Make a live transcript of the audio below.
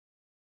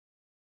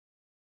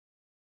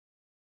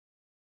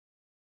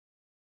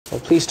Well,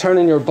 please turn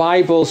in your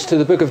Bibles to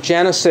the book of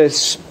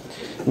Genesis,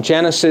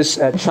 Genesis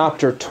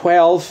chapter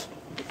 12.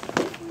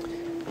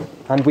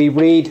 And we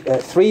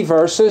read 3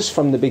 verses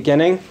from the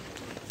beginning,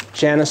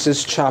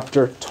 Genesis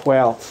chapter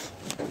 12.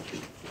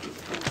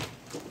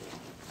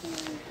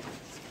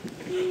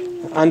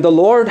 And the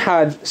Lord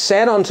had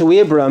said unto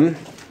Abram,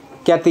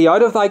 Get thee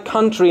out of thy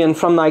country and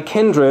from thy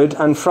kindred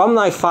and from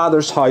thy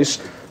father's house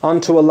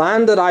unto a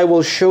land that I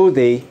will show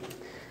thee.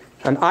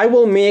 And I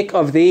will make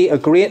of thee a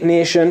great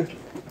nation,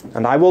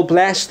 and I will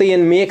bless thee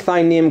and make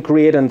thy name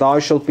great, and thou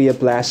shalt be a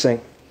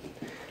blessing.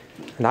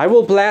 And I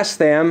will bless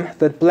them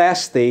that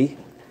bless thee,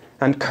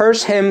 and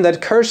curse him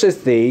that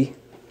curseth thee,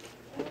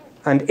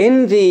 and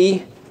in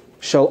thee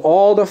shall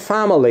all the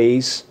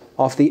families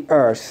of the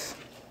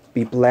earth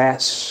be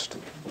blessed.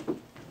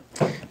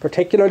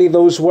 Particularly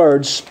those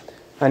words,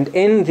 and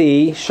in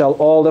thee shall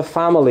all the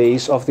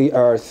families of the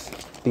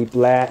earth be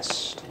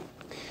blessed.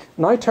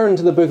 Now turn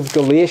to the book of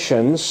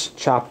Galatians,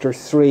 chapter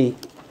 3.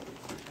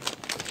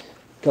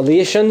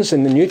 Galatians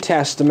in the New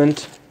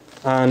Testament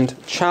and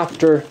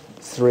chapter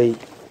 3.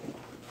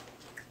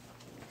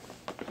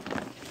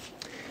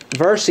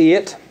 Verse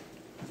 8,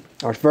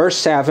 or verse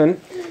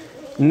 7.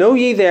 Know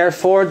ye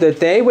therefore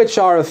that they which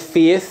are of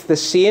faith, the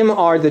same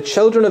are the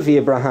children of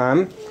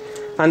Abraham.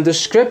 And the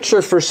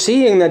Scripture,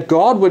 foreseeing that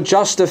God would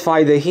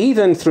justify the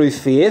heathen through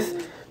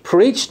faith,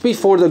 preached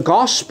before the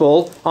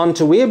gospel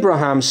unto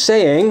Abraham,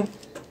 saying,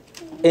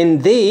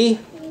 In thee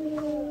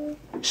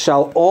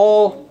shall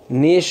all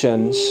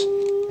nations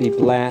be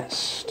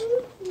blessed.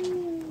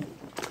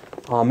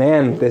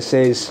 Amen. This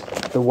is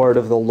the word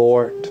of the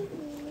Lord.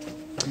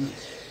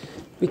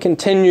 We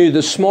continue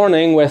this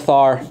morning with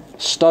our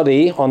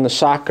study on the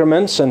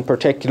sacraments, and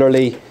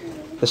particularly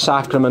the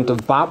sacrament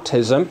of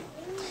baptism.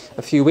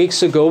 A few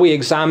weeks ago we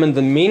examined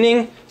the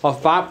meaning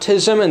of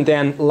baptism, and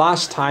then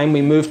last time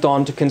we moved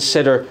on to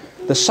consider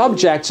the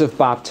subjects of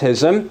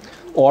baptism,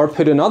 or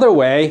put another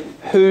way,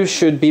 who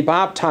should be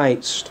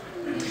baptized.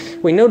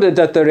 We noted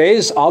that there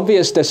is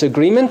obvious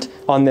disagreement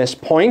on this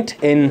point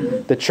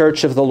in the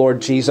Church of the Lord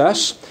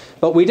Jesus,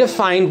 but we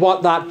defined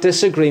what that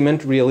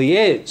disagreement really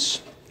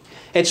is.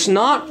 It's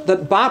not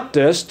that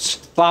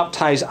Baptists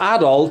baptize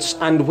adults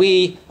and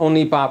we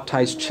only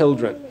baptize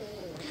children.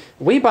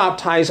 We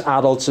baptize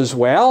adults as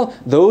well,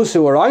 those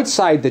who are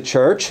outside the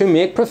church who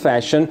make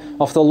profession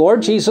of the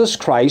Lord Jesus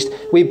Christ.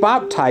 We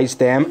baptize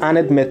them and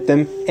admit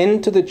them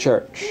into the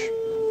church.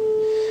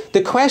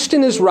 The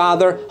question is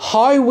rather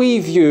how we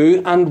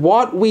view and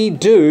what we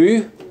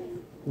do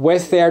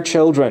with their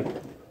children,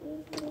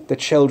 the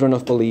children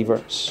of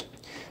believers.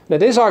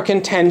 It is our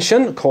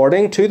contention,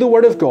 according to the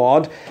Word of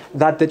God,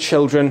 that the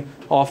children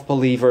of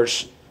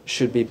believers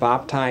should be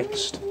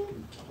baptized.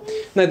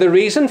 Now, the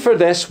reason for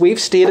this we've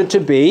stated to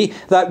be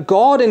that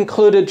God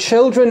included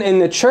children in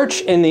the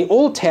church in the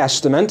Old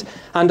Testament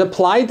and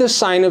applied the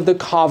sign of the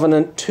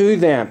covenant to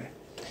them.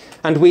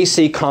 And we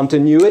see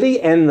continuity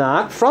in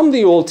that from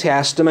the Old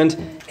Testament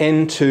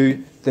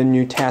into the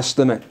New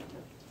Testament.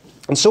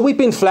 And so we've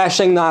been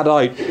fleshing that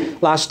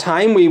out. Last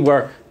time we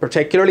were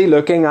particularly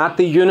looking at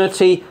the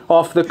unity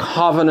of the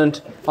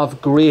covenant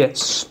of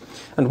grace.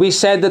 And we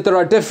said that there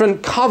are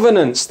different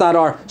covenants that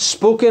are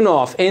spoken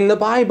of in the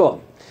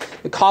Bible.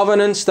 The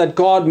covenants that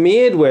God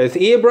made with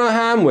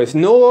Abraham, with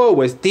Noah,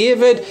 with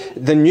David,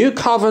 the new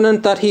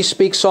covenant that he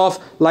speaks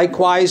of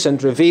likewise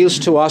and reveals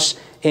to us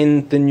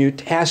in the New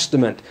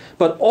Testament.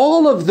 But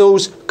all of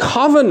those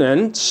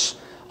covenants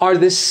are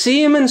the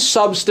same in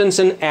substance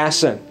and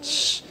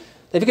essence.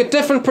 They've got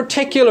different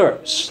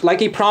particulars, like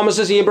he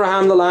promises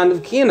Abraham the land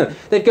of Canaan.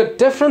 They've got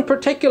different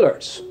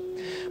particulars.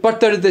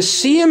 But they're the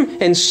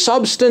same in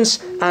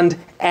substance and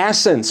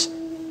essence.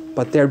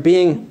 But they're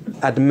being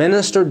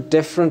administered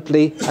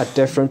differently at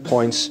different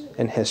points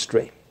in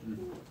history.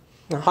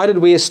 Now, how did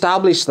we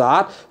establish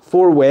that?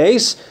 4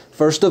 ways.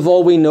 First of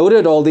all, we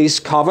noted all these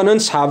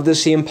covenants have the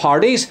same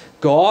parties,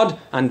 God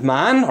and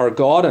man, or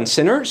God and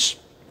sinners.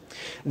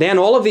 Then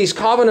all of these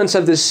covenants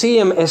have the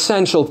same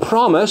essential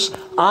promise,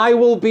 I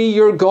will be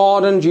your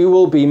God and you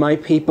will be my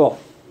people.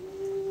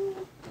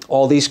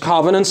 All these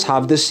covenants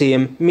have the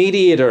same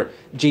mediator,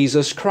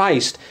 Jesus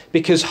Christ,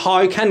 because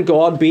how can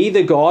God be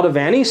the God of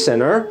any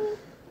sinner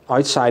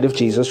outside of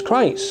Jesus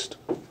Christ?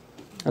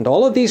 And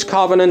all of these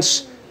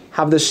covenants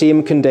have the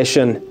same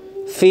condition,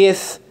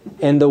 faith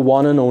in the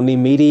one and only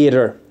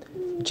mediator,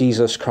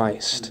 Jesus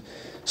Christ.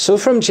 So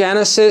from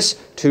Genesis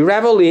to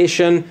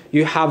Revelation,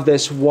 you have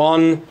this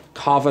one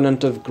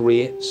covenant of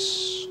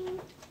grace.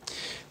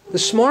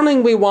 This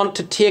morning we want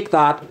to take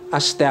that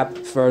a step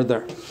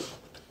further.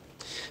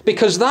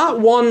 Because that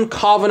one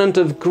covenant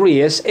of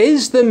grace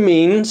is the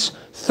means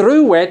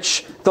through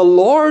which the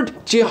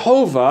Lord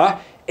Jehovah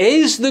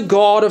is the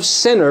God of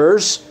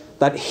sinners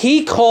that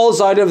he calls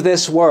out of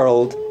this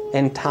world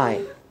in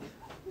time.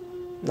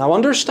 Now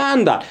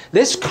understand that.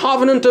 This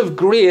covenant of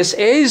grace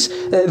is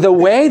the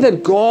way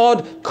that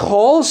God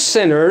calls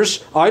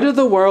sinners out of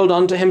the world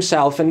unto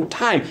himself in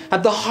time.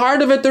 At the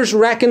heart of it, there's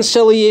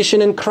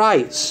reconciliation in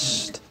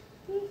Christ.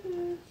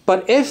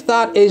 But if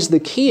that is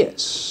the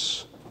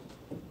case,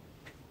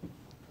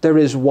 there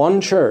is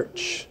one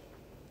church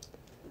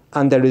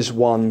and there is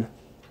one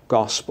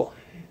gospel.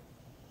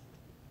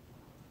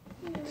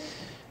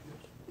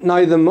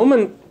 Now, the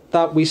moment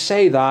that we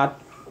say that,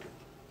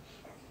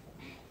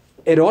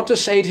 it ought to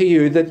say to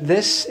you that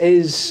this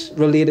is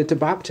related to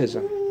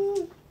baptism.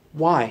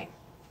 Why?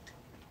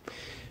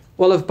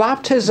 Well, if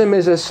baptism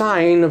is a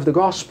sign of the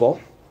gospel,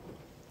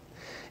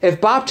 if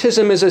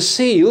baptism is a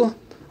seal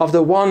of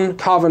the one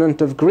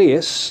covenant of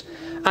grace,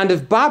 and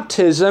if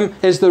baptism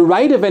is the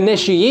rite of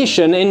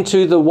initiation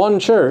into the one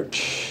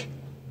church,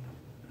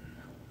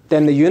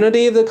 then the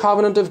unity of the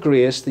covenant of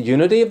grace, the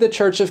unity of the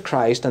church of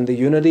Christ, and the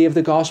unity of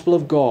the gospel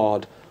of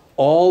God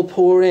all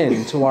pour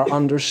into our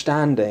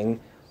understanding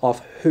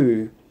of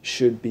who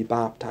should be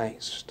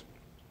baptized.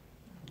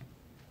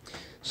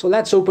 So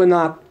let's open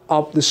that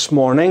up this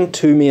morning.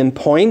 2 main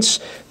points.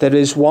 There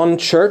is one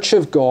church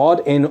of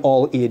God in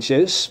all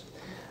ages,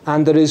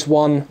 and there is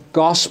one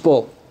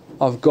gospel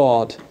of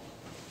God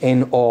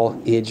in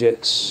all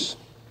ages.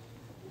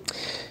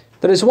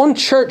 There is one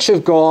church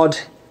of God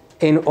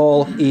in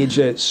all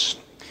ages.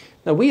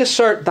 Now, we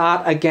assert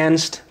that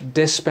against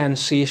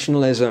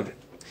dispensationalism.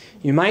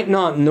 You might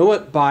not know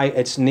it by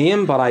its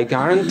name, but I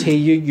guarantee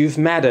you've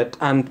met it,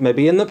 and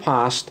maybe in the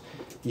past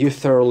you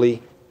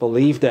thoroughly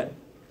believed it.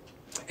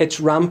 It's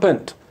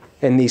rampant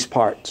in these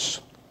parts.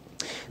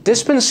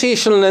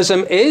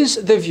 Dispensationalism is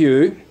the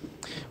view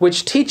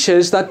which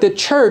teaches that the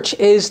church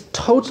is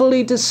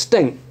totally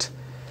distinct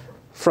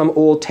from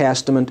Old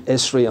Testament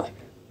Israel.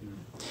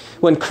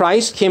 When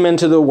Christ came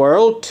into the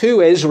world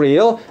to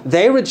Israel,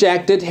 they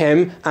rejected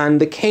him and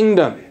the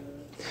kingdom.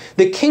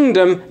 The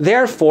kingdom,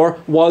 therefore,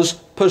 was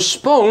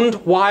postponed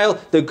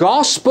while the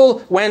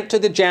gospel went to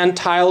the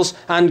Gentiles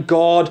and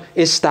God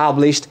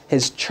established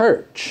his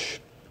church.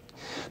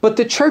 But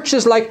the church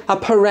is like a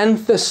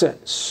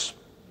parenthesis.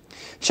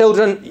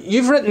 Children,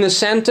 you've written a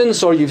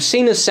sentence or you've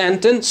seen a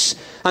sentence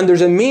and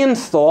there's a main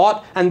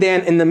thought, and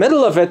then in the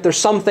middle of it there's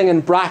something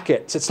in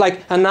brackets. It's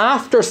like an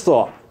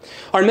afterthought.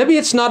 Or maybe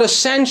it's not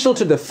essential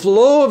to the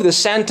flow of the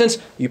sentence.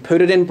 You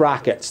put it in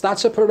brackets.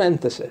 That's a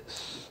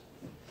parenthesis.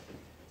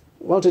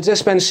 Well, to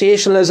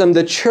dispensationalism,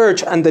 the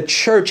church and the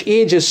church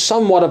age is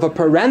somewhat of a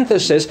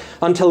parenthesis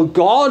until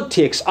God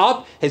takes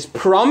up his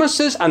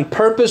promises and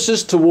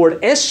purposes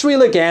toward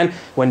Israel again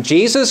when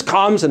Jesus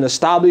comes and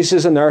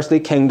establishes an earthly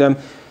kingdom,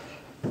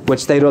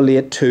 which they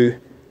relate to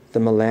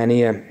the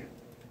millennium.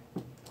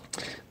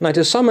 Now,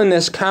 to some in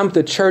this camp,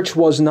 the church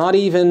was not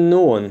even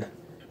known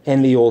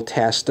in the Old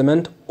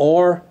Testament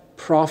or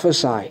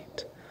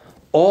prophesied.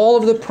 All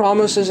of the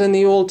promises in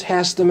the Old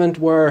Testament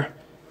were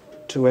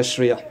to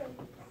Israel.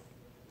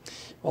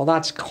 Well,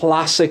 that's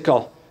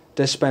classical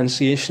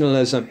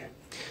dispensationalism.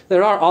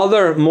 There are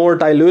other more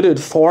diluted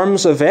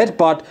forms of it,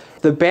 but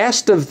the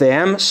best of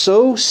them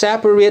so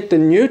separate the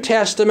New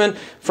Testament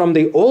from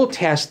the Old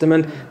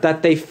Testament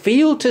that they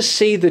fail to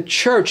see the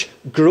church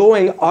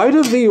growing out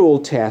of the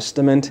Old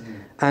Testament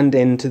and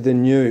into the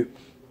New.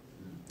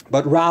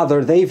 But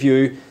rather they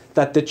view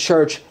that the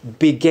church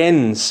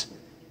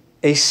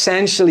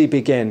essentially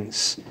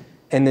begins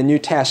in the New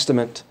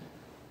Testament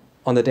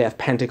on the day of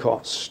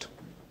Pentecost.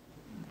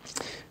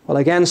 Well,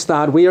 against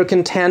that, we are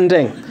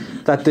contending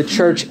that the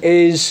church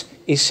is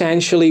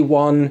essentially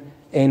one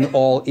in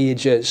all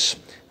ages.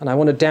 And I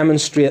want to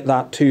demonstrate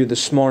that to you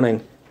this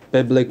morning,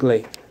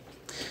 biblically.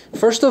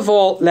 First of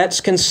all, let's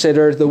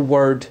consider the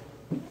word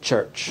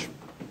church.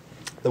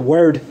 The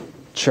word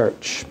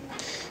church.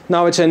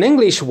 Now, it's an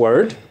English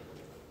word.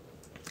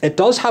 It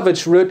does have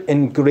its root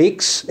in Greek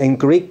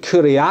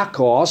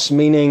kuriakos,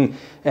 meaning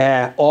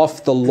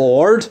of the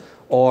Lord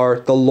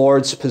or the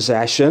Lord's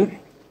possession.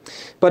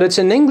 But it's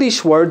an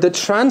English word that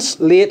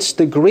translates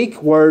the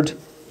Greek word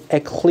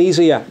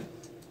ecclesia.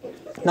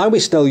 Now we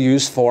still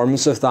use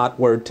forms of that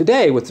word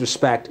today with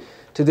respect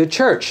to the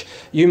church.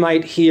 You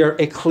might hear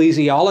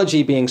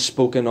ecclesiology being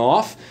spoken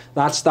of.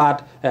 That's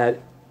that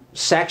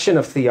section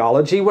of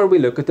theology where we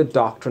look at the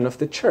doctrine of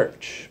the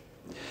church.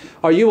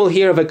 Or you will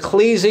hear of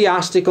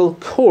ecclesiastical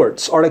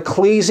courts or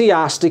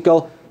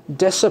ecclesiastical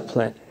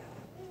discipline.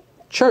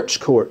 Church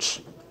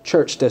courts,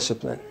 church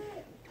discipline.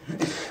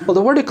 Well,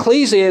 the word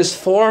ecclesia is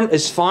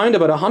found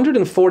about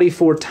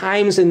 144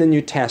 times in the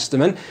New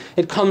Testament.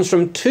 It comes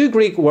from two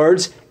Greek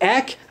words,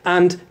 ek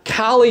and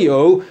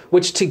kallio,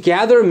 which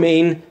together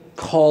mean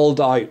called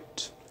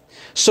out.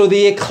 So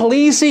the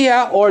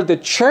ecclesia or the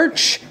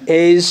church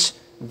is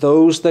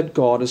those that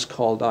God has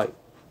called out.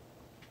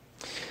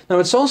 Now,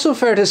 it's also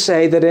fair to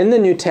say that in the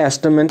New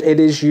Testament it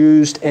is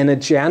used in a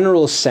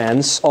general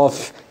sense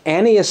of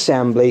any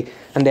assembly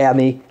and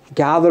any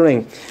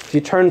gathering. If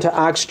you turn to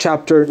Acts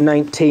chapter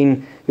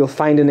 19, you'll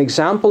find an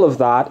example of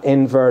that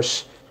in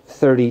verse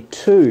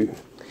 32.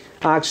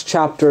 Acts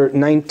chapter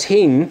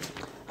 19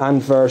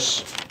 and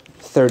verse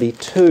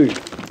 32.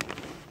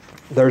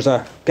 There's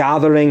a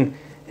gathering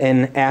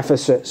in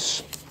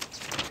Ephesus.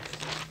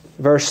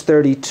 Verse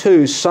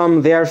 32,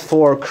 some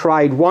therefore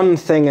cried one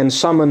thing and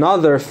some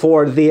another,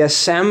 for the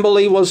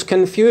assembly was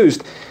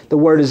confused. The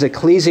word is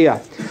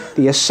ecclesia.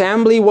 The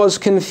assembly was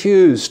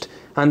confused,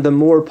 and the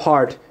more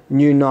part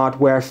knew not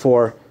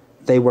wherefore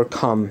they were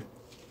come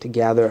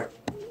together.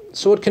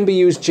 So it can be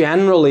used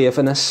generally of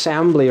an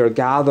assembly or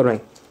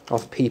gathering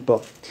of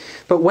people.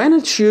 But when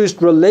it's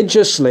used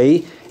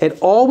religiously, it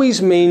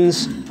always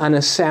means an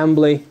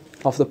assembly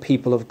of the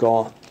people of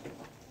God.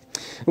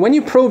 When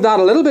you probe that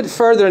a little bit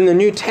further in the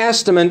New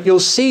Testament, you'll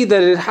see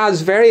that it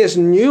has various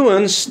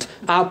nuanced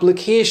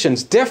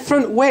applications,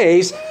 different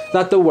ways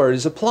that the word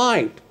is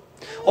applied.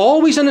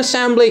 Always an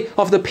assembly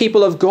of the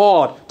people of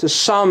God to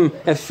some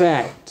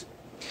effect.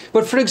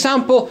 But for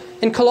example,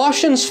 in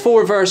Colossians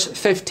 4 verse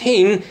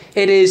 15,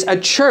 it is a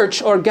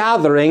church or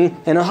gathering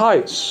in a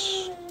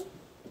house.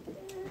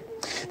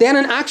 Then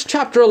in Acts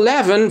chapter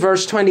 11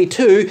 verse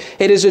 22,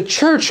 it is a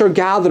church or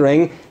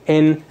gathering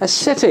in a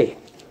city,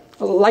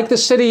 like the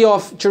city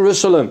of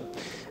Jerusalem.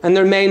 And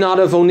there may not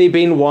have only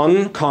been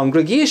one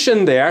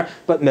congregation there,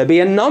 but maybe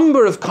a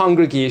number of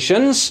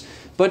congregations,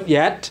 but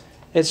yet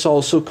it's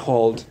also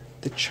called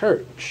the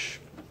church.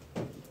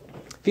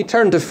 If you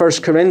turn to 1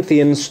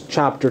 Corinthians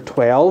chapter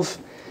 12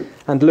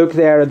 and look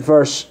there at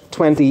verse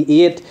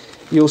 28,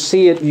 you'll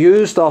see it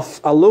used of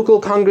a local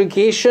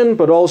congregation,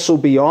 but also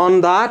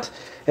beyond that,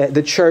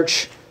 the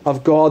church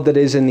of God that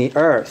is in the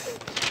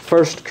earth.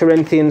 1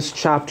 Corinthians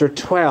chapter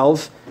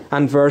 12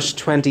 and verse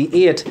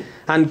 28.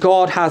 And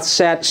God hath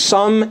set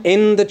some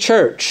in the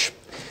church,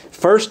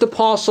 first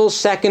apostles,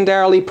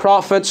 secondarily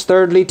prophets,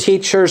 thirdly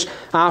teachers,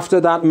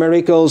 after that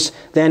miracles,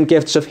 then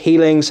gifts of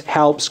healings,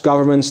 helps,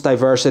 governments,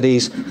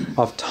 diversities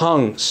of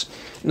tongues.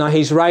 Now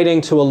he's writing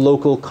to a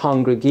local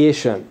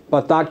congregation,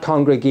 but that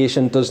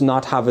congregation does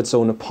not have its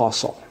own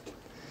apostle.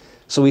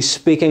 So he's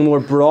speaking more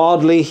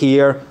broadly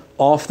here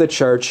of the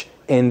church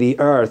in the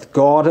earth.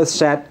 God hath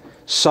set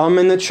some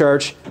in the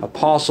church,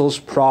 apostles,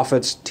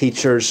 prophets,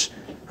 teachers,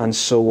 and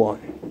so on.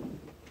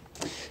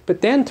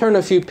 But then turn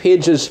a few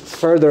pages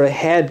further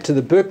ahead to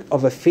the book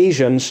of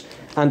Ephesians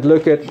and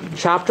look at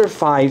chapter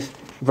 5,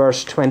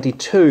 verse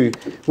 22,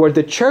 where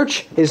the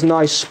church is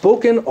now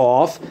spoken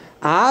of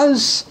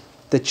as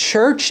the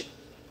church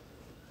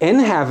in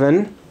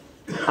heaven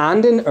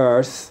and in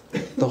earth,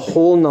 the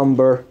whole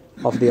number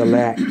of the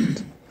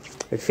elect.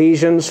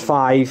 Ephesians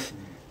 5,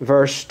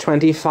 verse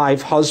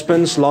 25,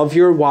 husbands, love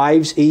your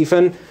wives,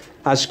 even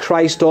as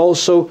Christ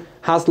also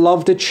hath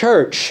loved the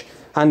church,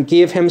 and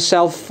gave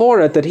himself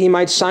for it, that he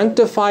might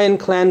sanctify and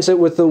cleanse it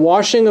with the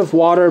washing of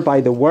water by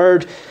the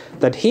word,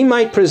 that he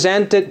might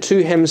present it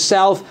to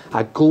himself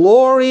a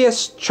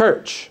glorious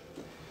church,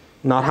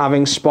 not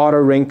having spot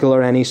or wrinkle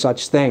or any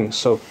such thing.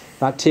 So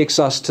that takes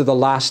us to the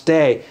last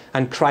day,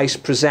 and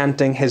Christ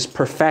presenting his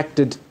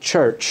perfected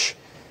church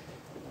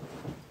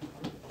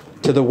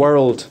to the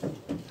world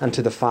and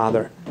to the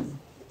Father.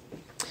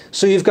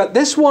 So you've got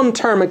this one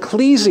term,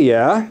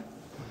 ecclesia.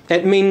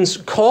 It means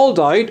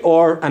called out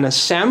or an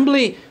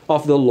assembly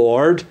of the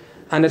Lord,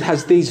 and it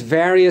has these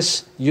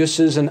various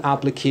uses and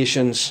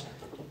applications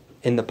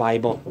in the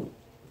Bible.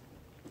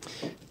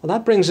 Well,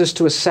 that brings us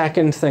to a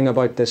second thing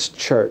about this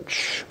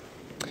church: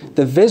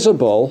 the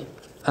visible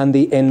and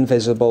the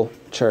invisible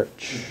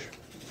church.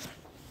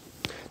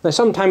 Now,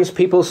 sometimes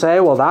people say,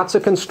 well, that's a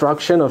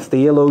construction of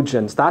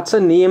theologians. That's a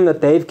name that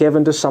they've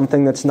given to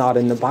something that's not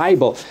in the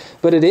Bible.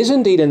 But it is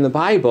indeed in the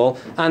Bible.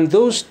 And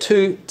those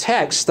two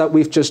texts that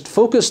we've just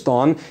focused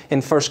on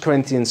in 1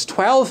 Corinthians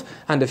 12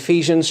 and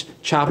Ephesians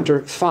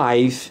chapter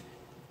 5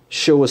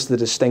 show us the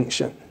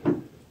distinction.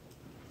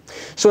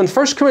 So in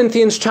 1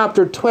 Corinthians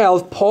chapter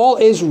 12, Paul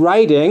is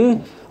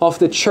writing of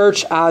the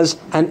church as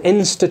an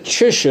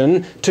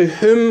institution to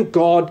whom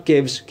God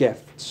gives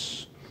gifts.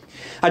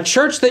 A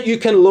church that you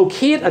can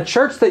locate, a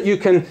church that you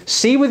can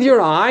see with your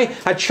eye,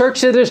 a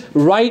church that is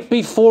right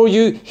before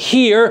you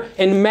here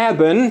in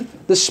Mebane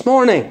this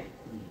morning.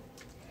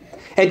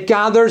 It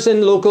gathers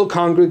in local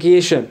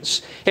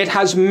congregations. It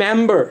has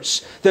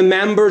members. The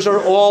members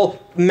are all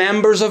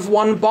members of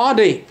one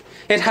body.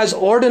 It has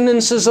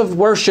ordinances of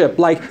worship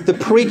like the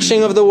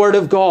preaching of the Word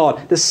of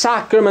God, the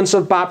sacraments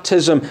of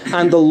baptism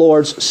and the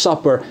Lord's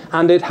Supper.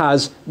 And it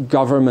has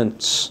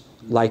governments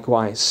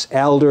likewise,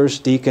 elders,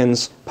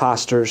 deacons,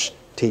 pastors,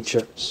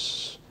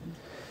 teachers.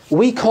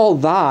 We call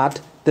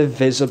that the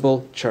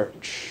visible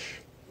church.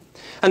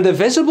 And the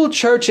visible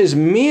church is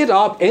made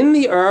up in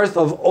the earth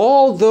of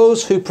all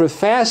those who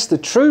profess the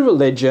true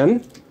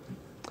religion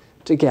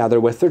together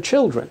with their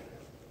children.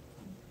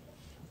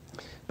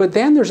 But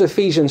then there's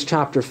Ephesians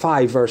chapter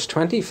 5, verse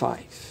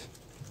 25.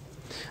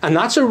 And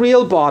that's a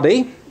real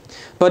body,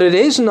 but it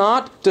is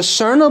not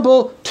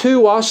discernible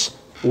to us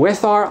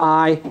with our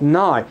eye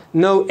now.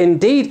 No,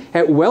 indeed,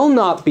 it will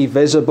not be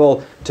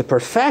visible to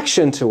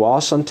perfection to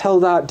us until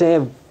that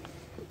day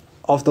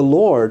of the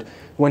Lord,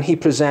 when he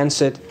presents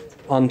it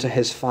unto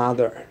his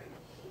Father.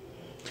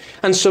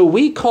 And so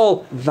we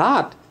call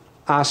that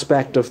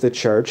aspect of the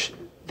church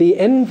the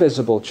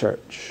invisible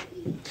church.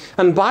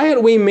 And by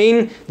it we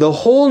mean the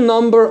whole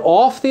number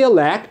of the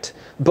elect,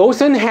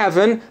 both in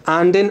heaven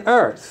and in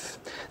earth.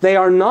 They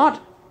are not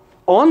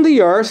on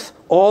the earth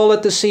all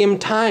at the same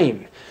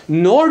time.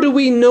 Nor do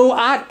we know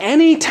at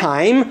any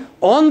time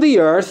on the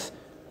earth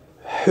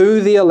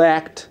who the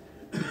elect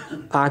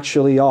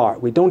actually are.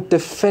 We don't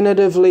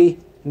definitively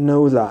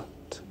know that.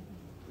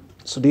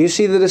 So do you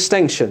see the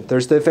distinction?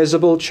 There's the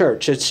visible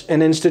church. It's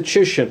an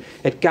institution.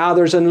 It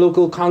gathers in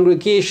local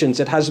congregations.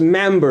 It has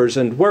members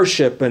and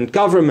worship and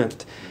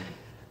government.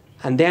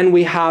 And then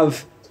we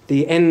have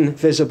the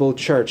invisible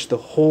church, the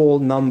whole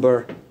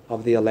number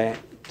of the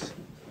elect.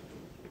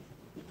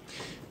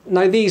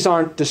 Now, these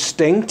aren't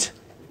distinct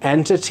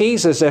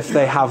entities as if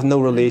they have no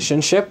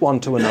relationship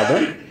one to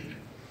another.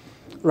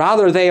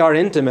 Rather, they are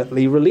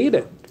intimately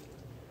related.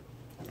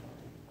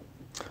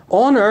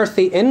 On earth,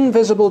 the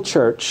invisible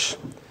church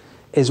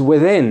is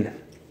within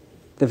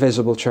the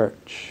visible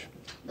church.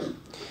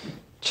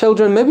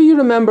 Children, maybe you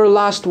remember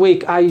last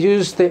week I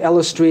used the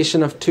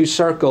illustration of two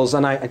circles,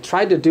 and I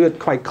tried to do it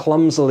quite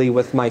clumsily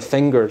with my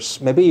fingers.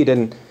 Maybe you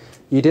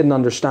didn't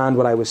understand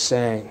what I was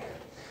saying.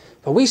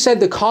 But we said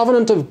the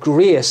covenant of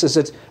grace, as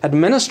it's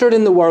administered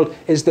in the world,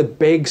 is the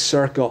big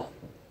circle.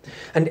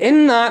 And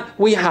in that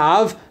we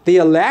have the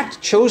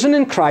elect chosen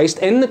in Christ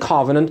in the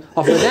covenant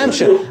of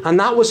redemption. And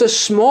that was a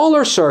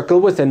smaller circle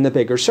within the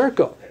bigger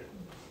circle.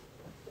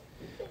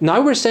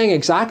 Now we're saying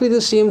exactly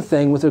the same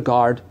thing with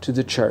regard to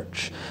the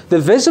church. The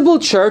visible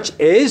church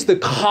is the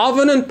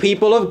covenant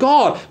people of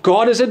God.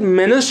 God is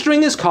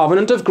administering His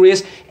covenant of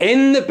grace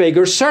in the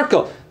bigger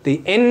circle.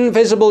 The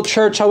invisible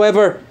church,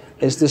 however,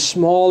 is the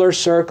smaller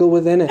circle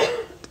within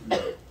it.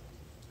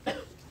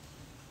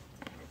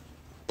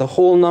 The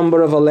whole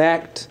number of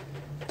elect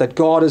that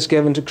God has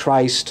given to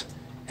Christ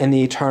in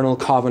the eternal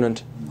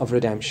covenant of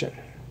redemption.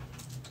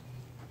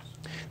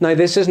 Now,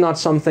 this is not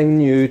something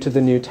new to the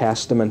New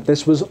Testament.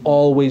 This was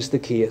always the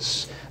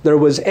case. There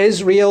was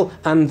Israel,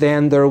 and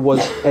then there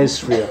was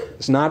Israel.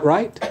 Isn't that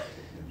right?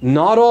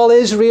 Not all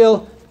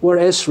Israel were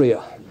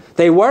Israel.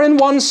 They were in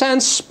one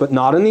sense, but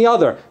not in the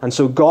other. And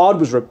so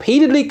God was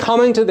repeatedly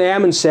coming to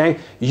them and saying,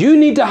 you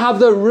need to have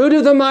the root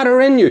of the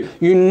matter in you.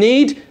 You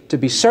need to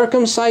be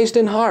circumcised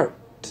in heart.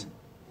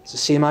 It's the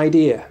same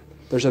idea.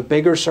 There's a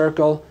bigger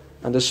circle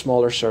and a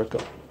smaller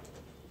circle.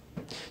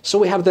 So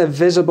we have the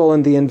visible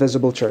and the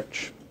invisible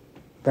church.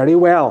 Very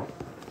well.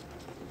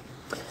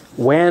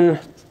 When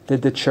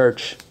did the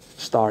church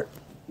start?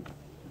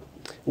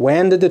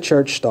 When did the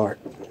church start?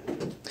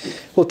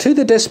 Well, to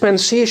the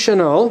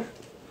dispensational,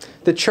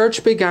 the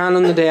church began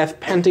on the day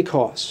of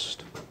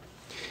Pentecost.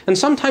 And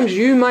sometimes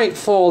you might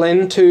fall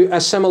into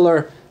a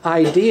similar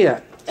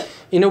idea.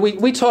 You know,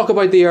 we talk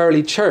about the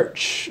early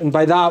church, and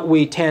by that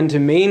we tend to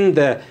mean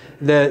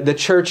the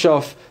church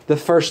of the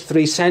first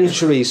 3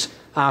 centuries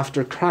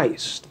after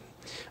Christ.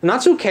 And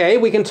that's okay.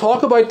 We can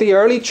talk about the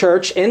early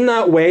church in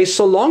that way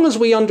so long as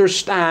we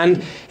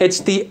understand it's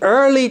the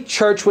early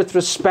church with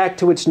respect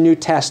to its New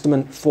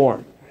Testament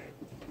form.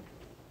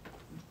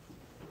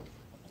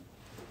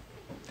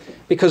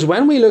 Because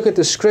when we look at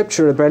the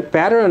Scripture, a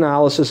better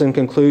analysis and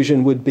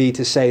conclusion would be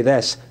to say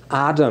this: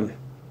 Adam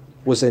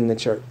was in the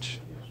church.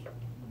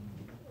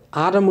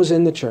 Adam was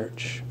in the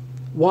church.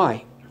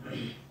 Why?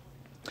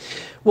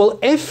 Well,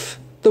 if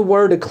the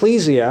word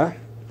ecclesia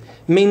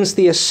means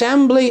the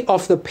assembly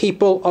of the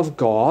people of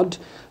God,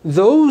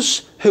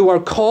 those who are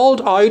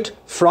called out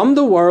from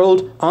the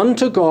world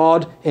unto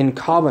God in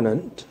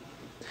covenant,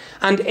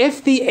 and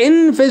if the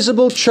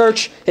invisible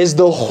church is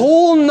the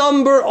whole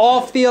number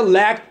of the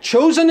elect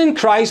chosen in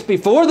Christ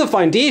before the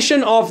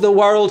foundation of the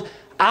world,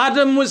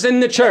 Adam was in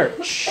the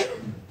church.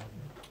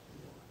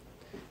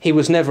 He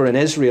was never in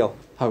Israel,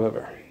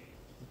 however.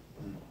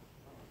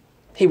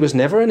 He was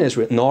never in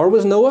Israel, nor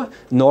was Noah,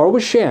 nor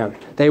was Shem.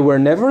 They were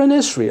never in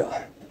Israel,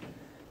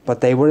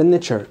 but they were in the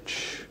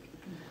church.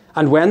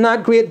 And when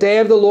that great day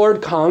of the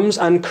Lord comes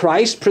and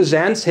Christ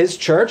presents His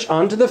church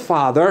unto the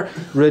Father,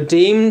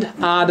 redeemed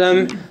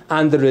Adam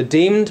and the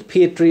redeemed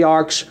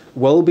patriarchs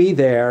will be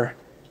there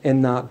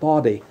in that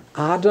body.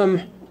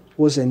 Adam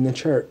was in the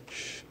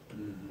church.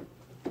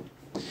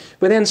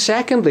 But then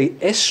secondly,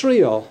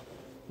 Israel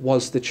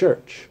was the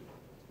church.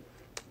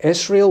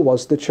 Israel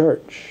was the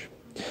church.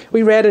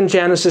 We read in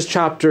Genesis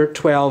chapter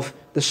 12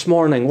 this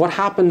morning. What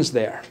happens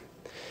there?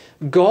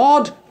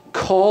 God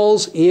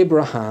calls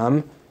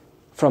Abraham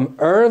from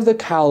Ur of the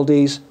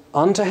Chaldees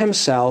unto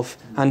Himself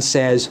and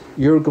says,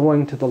 you're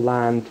going to the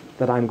land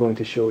that I'm going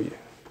to show you.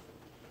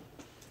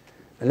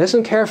 And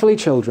listen carefully,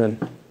 children.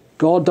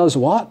 God does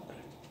what?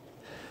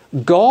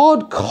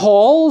 God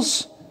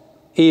calls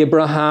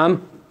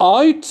Abraham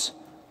out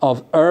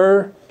of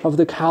Ur of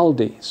the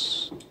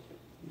Chaldees.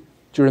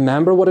 Do you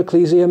remember what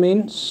ecclesia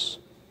means?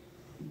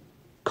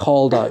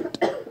 Called out.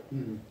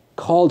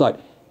 Called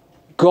out.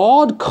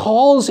 God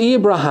calls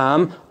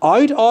Abraham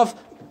out of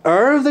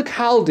Ur of the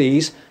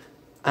Chaldees,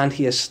 and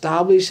He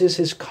establishes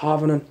His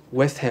covenant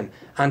with him.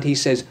 And He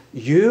says,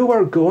 you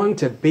are going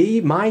to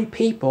be my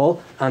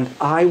people, and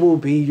I will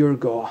be your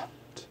God.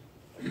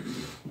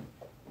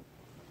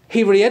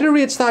 He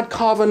reiterates that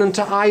covenant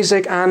to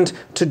Isaac and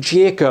to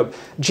Jacob.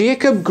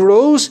 Jacob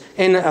grows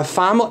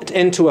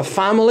into a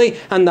family,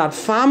 and that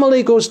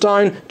family goes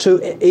down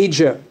to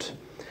Egypt.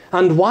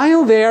 And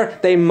while there,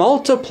 they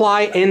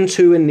multiply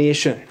into a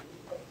nation.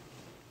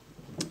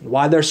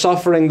 While they're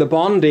suffering the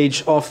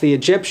bondage of the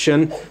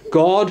Egyptian,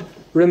 God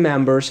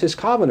remembers His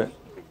covenant.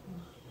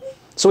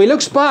 So he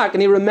looks back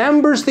and he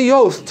remembers the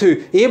oath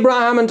to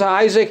Abraham and to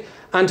Isaac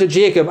and to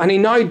Jacob. And he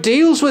now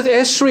deals with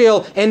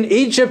Israel in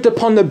Egypt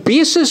upon the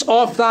basis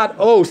of that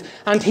oath.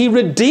 And he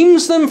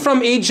redeems them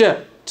from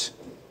Egypt.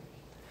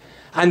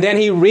 And then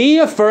he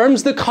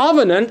reaffirms the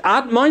covenant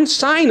at Mount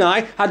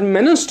Sinai,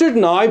 administered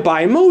now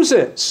by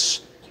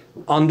Moses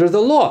under the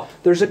law.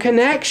 There's a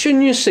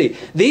connection, you see.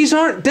 These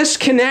aren't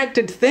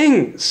disconnected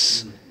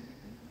things.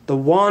 The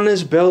one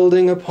is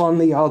building upon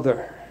the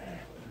other.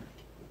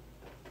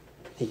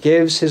 He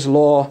gives his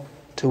law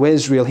to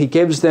Israel. He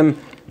gives them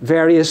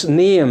various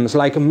names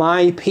like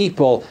my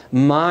people,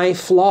 my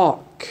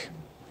flock.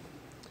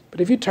 But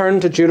if you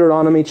turn to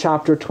Deuteronomy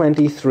chapter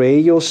 23,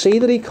 you'll see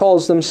that he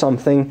calls them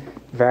something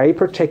very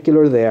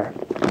particular there.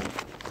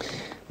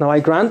 Now, I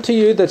grant to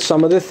you that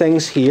some of the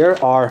things here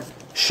are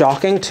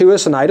shocking to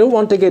us, and I don't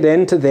want to get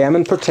into them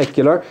in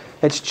particular.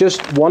 It's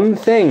just one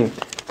thing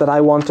that I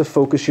want to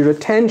focus your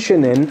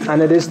attention in,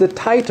 and it is the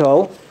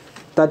title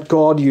that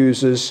God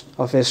uses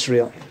of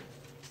Israel.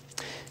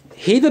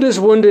 He that is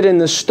wounded in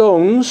the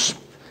stones,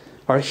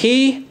 or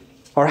he,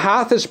 or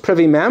hath his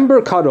privy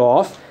member cut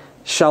off,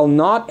 shall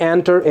not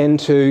enter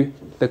into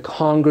the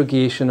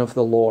congregation of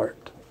the Lord.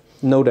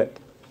 Note it.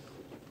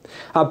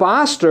 A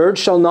bastard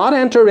shall not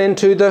enter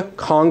into the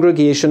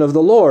congregation of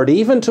the Lord.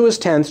 Even to his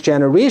 10th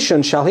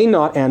generation shall he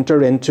not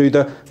enter into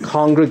the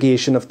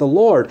congregation of the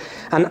Lord.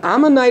 An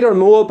Ammonite or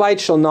Moabite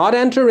shall not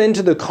enter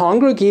into the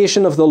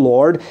congregation of the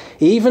Lord.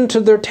 Even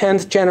to their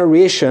 10th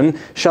generation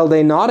shall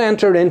they not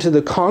enter into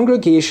the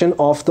congregation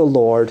of the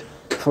Lord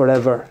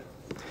forever.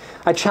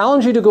 I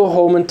challenge you to go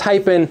home and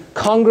type in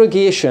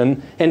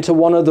congregation into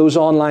one of those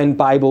online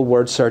Bible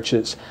word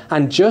searches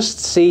and just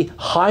see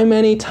how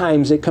many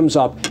times it comes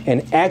up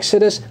in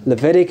Exodus,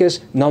 Leviticus,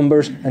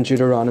 Numbers, and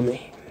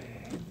Deuteronomy.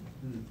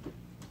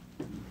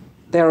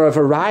 There are a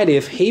variety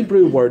of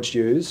Hebrew words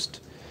used,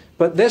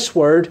 but this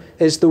word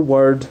is the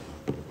word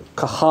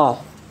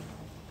kahal.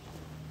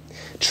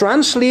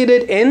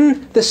 Translated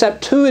in the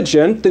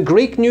Septuagint, the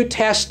Greek New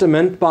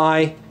Testament,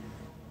 by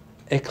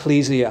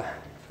ecclesia.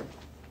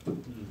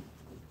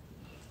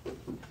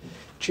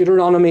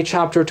 Deuteronomy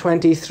chapter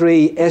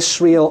 23,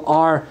 Israel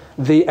are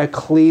the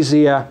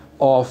ecclesia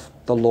of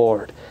the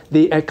Lord.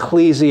 The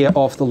ecclesia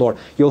of the Lord.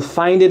 You'll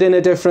find it in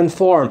a different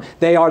form.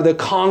 They are the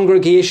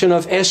congregation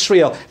of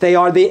Israel. They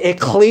are the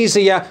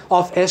ecclesia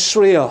of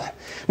Israel.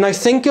 Now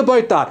think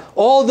about that.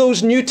 All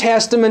those New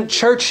Testament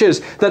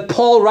churches that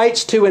Paul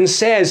writes to and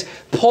says,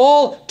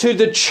 Paul to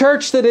the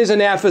church that is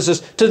in Ephesus,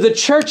 to the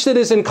church that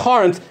is in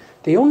Corinth,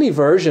 the only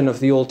version of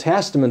the Old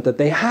Testament that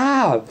they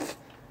have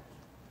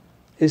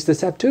is the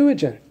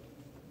Septuagint.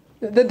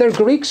 They're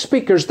Greek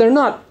speakers. They're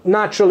not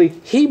naturally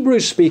Hebrew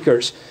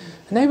speakers.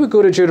 And they would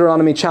go to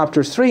Deuteronomy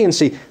chapter 3 and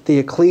see the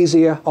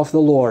ecclesia of the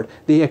Lord,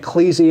 the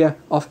ecclesia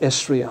of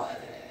Israel.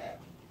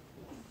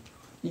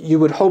 You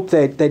would hope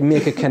they'd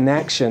make a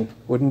connection,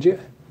 wouldn't you?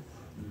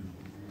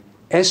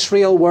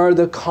 Israel were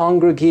the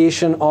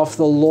congregation of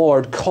the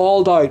Lord,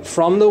 called out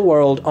from the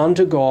world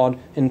unto God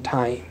in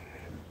time.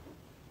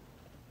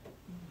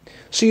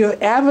 So you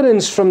have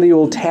evidence from the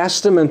Old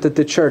Testament that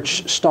the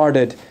church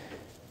started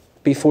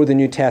before the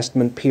New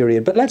Testament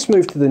period. But let's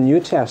move to the New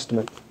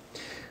Testament.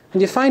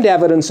 And you find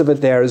evidence of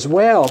it there as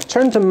well.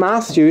 Turn to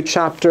Matthew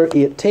chapter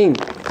 18.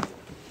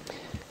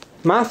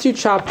 Matthew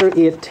chapter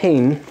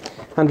 18,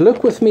 and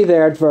look with me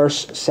there at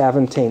verse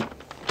 17.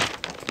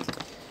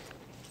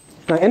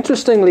 Now,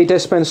 interestingly,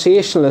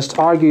 dispensationalists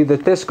argue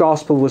that this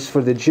gospel was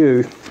for the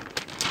Jew.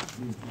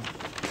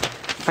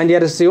 And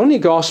yet it's the only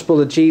gospel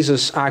that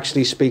Jesus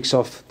actually speaks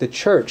of the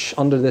church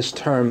under this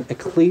term,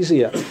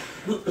 ecclesia.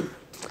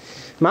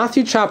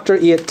 Matthew chapter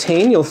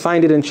 18, you'll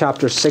find it in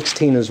chapter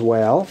 16 as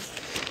well.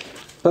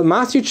 But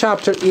Matthew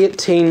chapter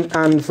 18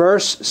 and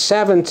verse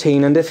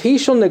 17, and if he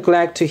shall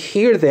neglect to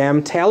hear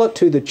them, tell it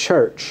to the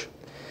church.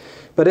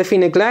 But if he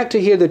neglect to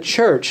hear the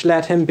church,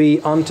 let him be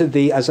unto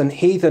thee as an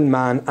heathen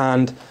man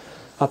and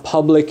a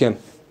publican.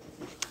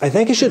 I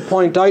think I should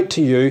point out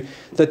to you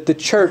that the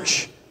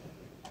church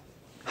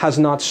has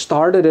not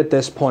started at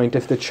this point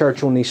if the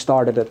church only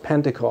started at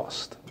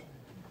Pentecost.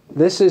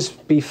 This is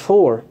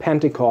before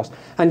Pentecost.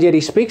 And yet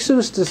he speaks to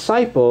his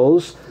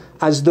disciples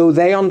as though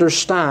they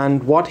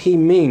understand what he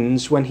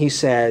means when he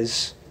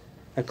says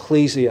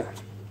ecclesia.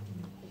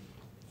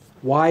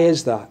 Why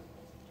is that?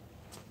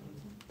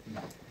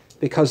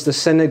 Because the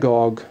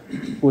synagogue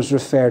was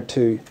referred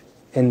to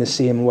in the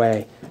same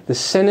way. The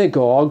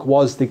synagogue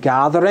was the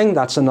gathering,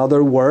 that's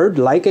another word,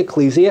 like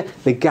ecclesia,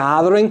 the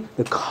gathering,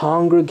 the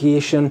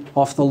congregation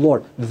of the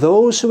Lord.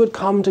 Those who would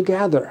come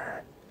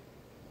together.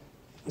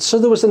 So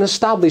there was an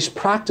established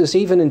practice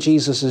even in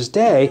Jesus'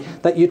 day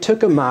that you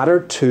took a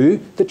matter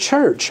to the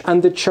church,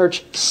 and the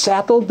church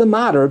settled the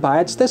matter by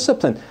its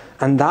discipline.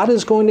 And that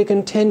is going to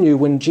continue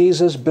when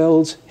Jesus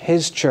builds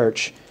his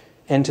church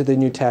into the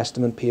New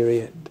Testament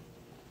period.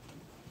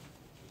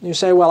 You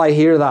say, well, I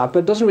hear that, but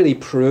it doesn't really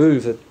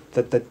prove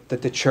that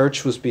the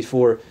church was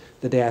before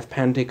the day of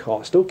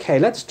Pentecost. Okay,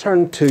 let's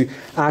turn to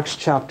Acts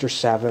chapter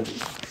 7.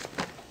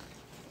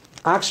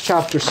 Acts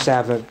chapter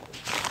 7.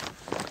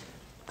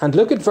 And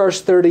look at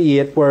verse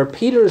 38, where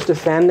Peter is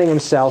defending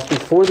himself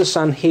before the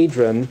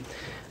Sanhedrin,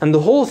 and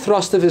the whole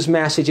thrust of his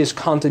message is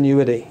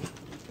continuity.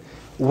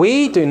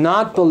 We do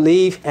not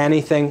believe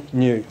anything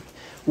new.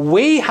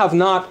 We have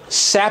not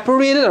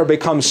separated or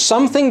become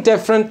something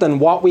different than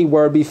what we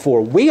were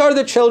before. We are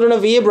the children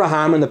of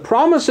Abraham, and the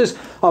promises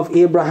of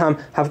Abraham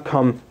have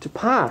come to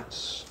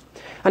pass.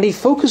 And he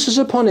focuses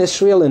upon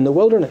Israel in the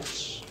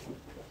wilderness.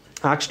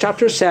 Acts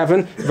chapter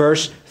 7,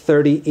 verse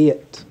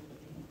 38.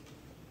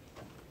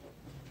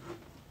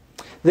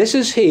 This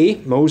is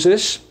he,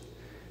 Moses,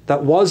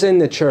 that was in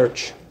the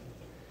church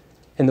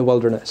in the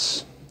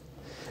wilderness.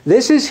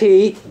 This is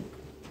he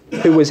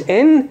who was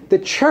in the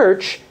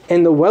church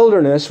in the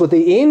wilderness with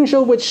the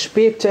angel which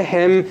spake to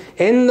him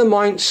in the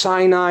Mount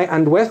Sinai,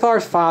 and with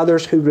our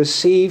fathers who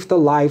received the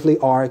lively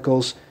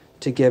oracles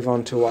to give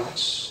unto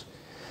us.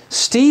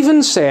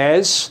 Stephen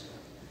says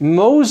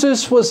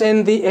Moses was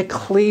in the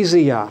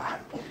ecclesia.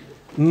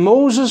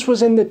 Moses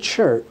was in the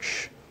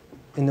church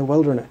in the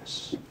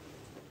wilderness.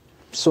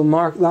 So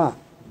mark that.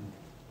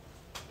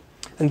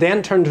 And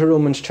then turn to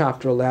Romans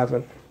chapter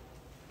 11.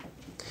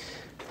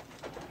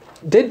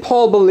 Did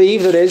Paul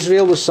believe that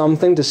Israel was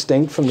something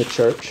distinct from the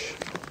church?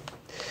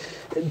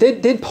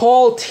 Did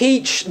Paul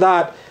teach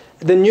that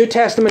the New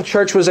Testament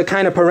church was a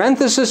kind of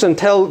parenthesis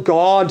until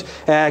God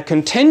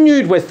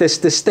continued with this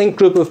distinct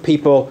group of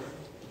people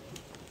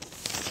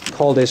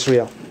called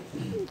Israel?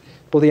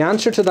 Well, the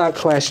answer to that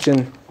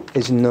question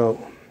is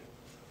no.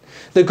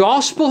 The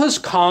gospel has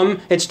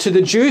come, it's to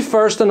the Jew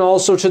first and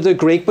also to the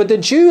Greek, but the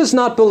Jew has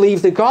not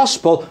believed the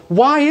gospel.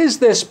 Why is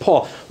this,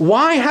 Paul?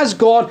 Why has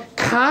God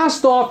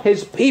cast off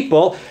his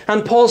people?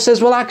 And Paul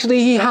says, well,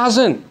 actually, he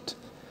hasn't.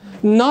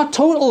 Not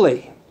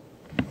totally.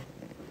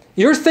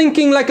 You're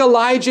thinking like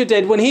Elijah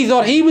did when he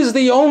thought he was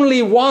the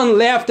only one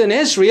left in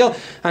Israel,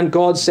 and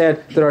God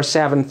said, there are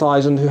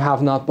 7,000 who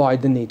have not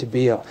bowed the knee to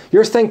Baal.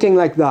 You're thinking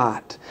like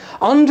that.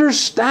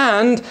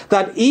 Understand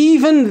that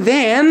even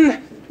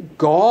then,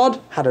 God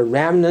had a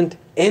remnant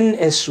in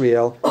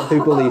Israel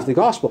who believed the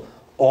gospel.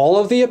 All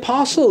of the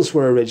apostles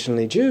were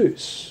originally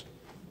Jews.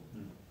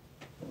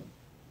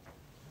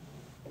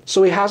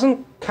 So he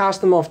hasn't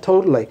cast them off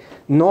totally,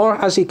 nor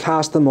has he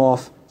cast them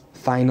off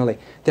finally.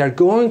 They're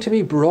going to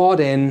be brought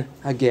in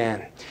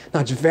again.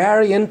 Now, it's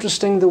very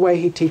interesting the way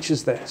he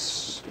teaches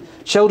this.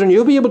 Children,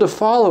 you'll be able to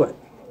follow it.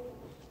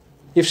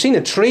 You've seen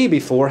a tree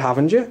before,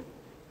 haven't you?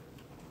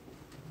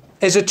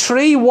 Is a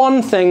tree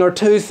one thing or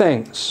two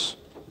things?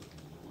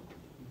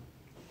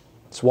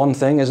 It's one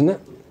thing, isn't it?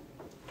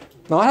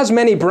 Now, it has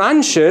many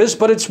branches,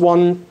 but it's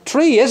one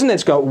tree, isn't it?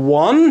 It's got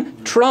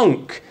one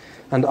trunk,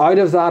 and out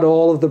of that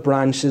all of the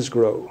branches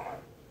grow.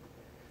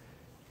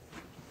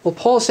 Well,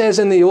 Paul says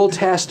in the Old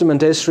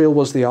Testament, Israel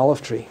was the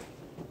olive tree.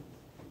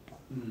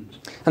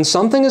 And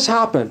something has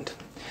happened.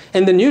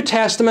 In the New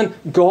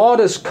Testament, God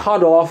has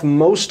cut off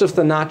most of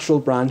the natural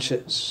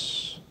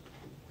branches.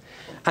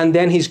 And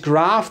then he's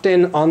grafted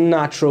in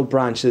unnatural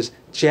branches,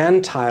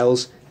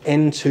 Gentiles,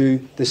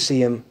 into the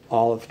same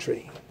olive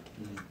tree.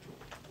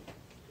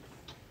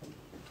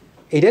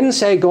 He didn't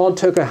say God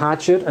took a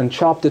hatchet and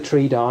chopped the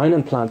tree down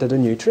and planted a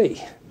new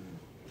tree.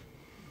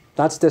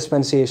 That's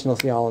dispensational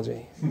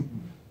theology.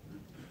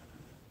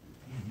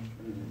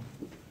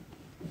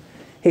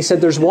 He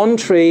said there's one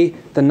tree,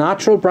 the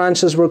natural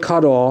branches were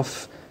cut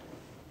off,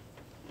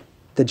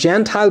 the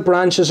Gentile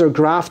branches are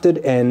grafted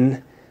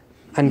in,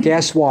 and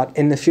guess what?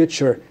 In the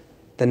future,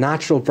 the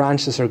natural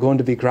branches are going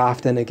to be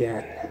grafted in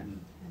again.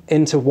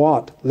 Into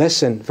what?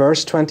 Listen,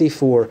 verse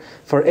 24.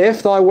 For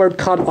if thou wert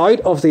cut out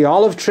of the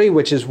olive tree,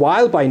 which is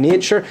wild by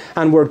nature,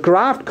 and wert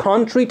grafted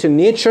contrary to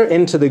nature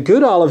into the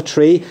good olive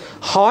tree,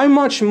 how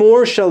much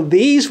more shall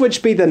these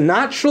which be the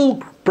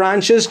natural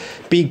branches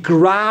be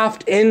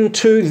grafted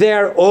into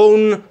their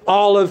own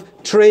olive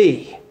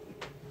tree?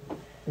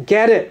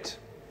 Get it?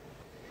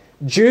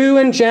 Jew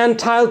and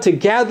Gentile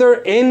together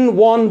in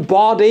one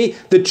body,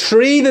 the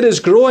tree that is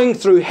growing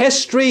through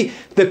history,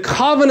 the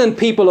covenant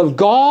people of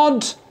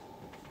God,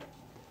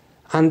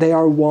 and they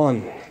are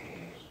one.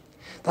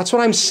 That's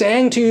what I'm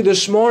saying to you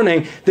this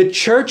morning. The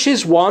church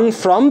is one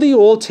from the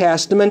Old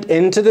Testament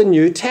into the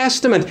New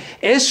Testament.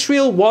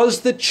 Israel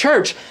was the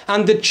church,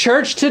 and the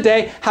church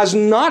today has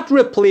not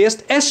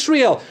replaced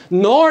Israel,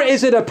 nor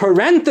is it a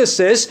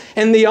parenthesis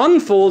in the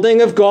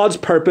unfolding of God's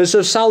purpose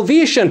of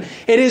salvation.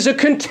 It is a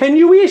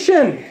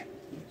continuation.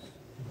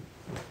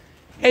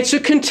 It's a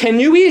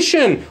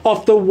continuation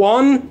of the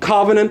one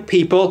covenant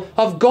people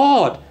of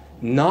God,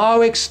 now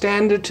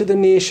extended to the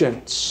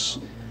nations.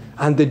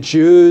 And the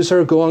Jews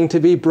are going to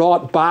be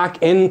brought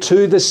back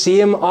into the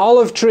same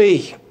olive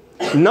tree.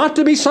 Not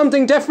to be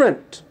something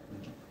different,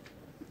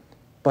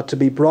 but to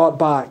be brought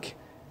back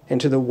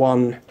into the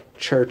one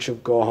church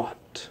of God.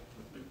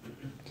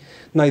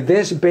 Now,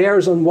 this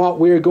bears on what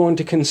we're going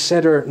to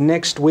consider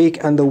next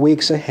week and the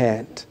weeks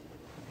ahead.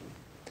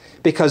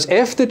 Because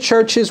if the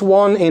church is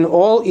one in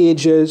all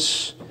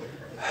ages,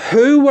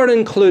 who were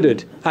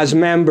included as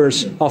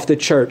members of the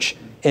church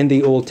in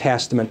the Old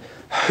Testament?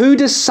 Who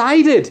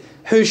decided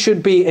who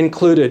should be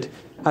included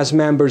as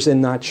members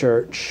in that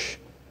church?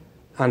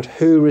 and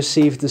who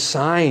received the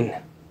sign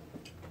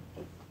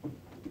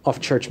of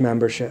church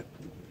membership.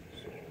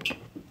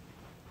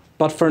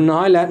 But for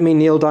now, let me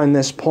nail down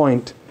this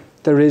point.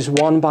 There is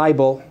one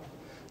Bible.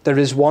 There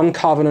is one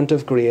covenant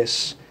of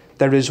grace.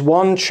 There is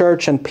one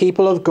church and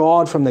people of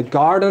God from the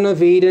Garden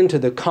of Eden to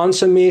the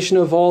consummation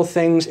of all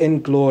things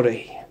in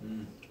glory.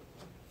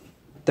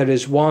 There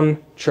is one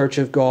church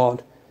of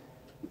God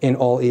in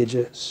all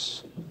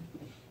ages.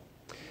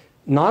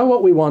 Now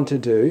what we want to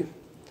do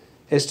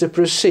is to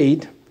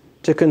proceed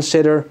to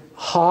consider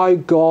how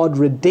God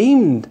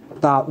redeemed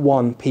that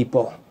one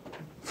people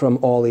from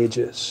all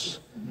ages.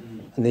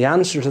 And the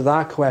answer to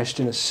that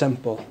question is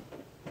simple.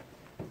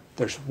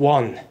 There's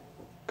one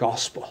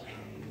gospel.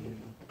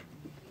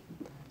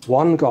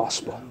 One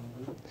gospel.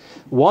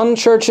 One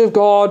church of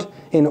God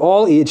in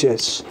all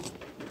ages.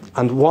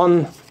 And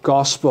one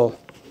gospel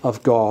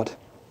of God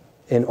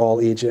in all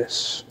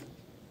ages.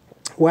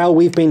 Well,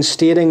 we've been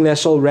stating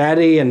this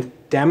already and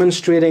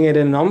demonstrating it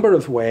in a number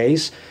of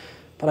ways,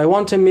 but I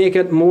want to make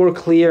it more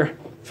clear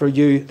for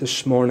you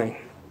this morning.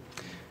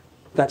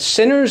 That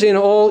sinners in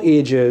all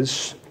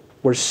ages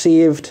were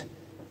saved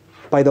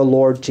by the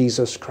Lord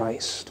Jesus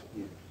Christ.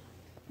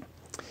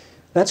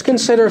 Let's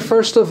consider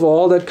first of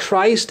all that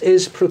Christ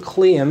is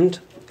proclaimed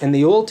in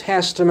the Old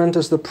Testament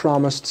as the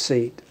promised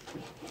seed.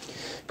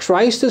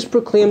 Christ is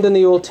proclaimed in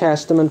the Old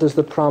Testament as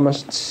the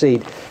promised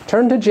seed.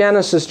 Turn to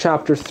Genesis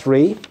chapter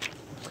 3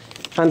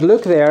 and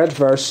look there at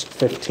verse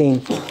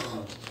 15.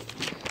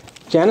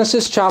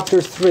 Genesis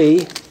chapter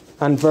 3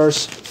 and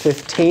verse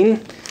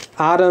 15.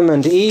 Adam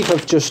and Eve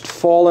have just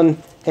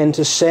fallen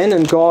into sin,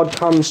 and God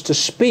comes to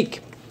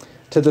speak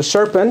to the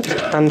serpent,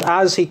 and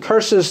as he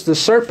curses the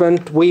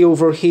serpent, we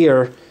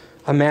overhear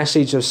a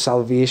message of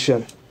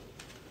salvation.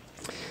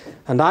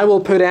 And I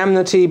will put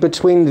enmity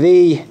between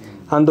thee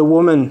and the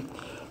woman,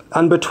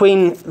 and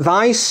between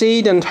thy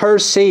seed and her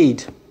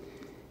seed.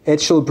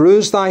 It shall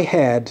bruise thy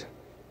head,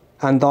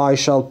 and thou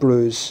shalt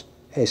bruise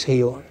his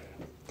heel.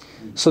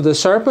 So the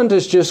serpent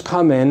has just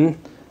come in,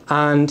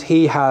 and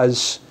he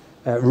has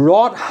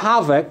wrought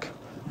havoc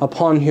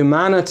upon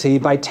humanity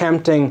by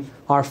tempting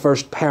our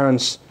first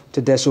parents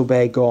to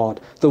disobey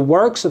God. The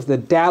works of the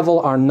devil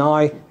are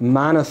now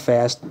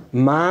manifest.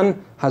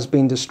 Man has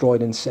been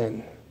destroyed in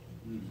sin.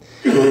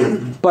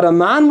 But a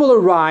man will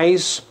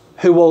arise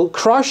who will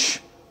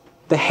crush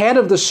the head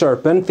of the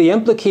serpent, the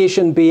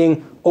implication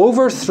being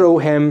overthrow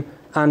him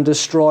and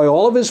destroy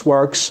all of his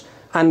works,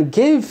 and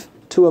give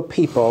to a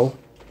people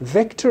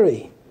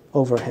victory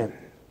over him.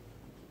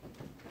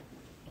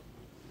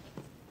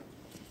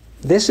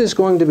 This is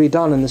going to be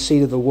done in the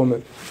seed of the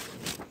woman.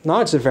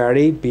 Now, it's a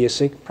very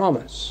basic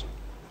promise.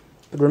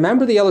 But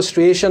remember the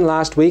illustration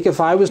last week?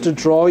 If I was to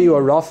draw you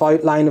a rough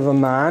outline of a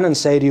man and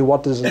say to you,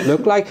 what does it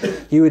look like?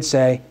 You would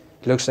say,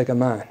 it looks like a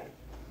man.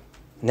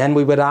 And then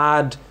we would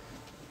add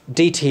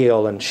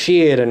detail and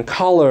shade and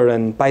colour,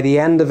 and by the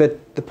end of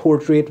it, the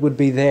portrait would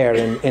be there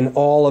in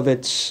all of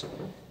its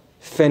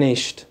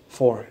finished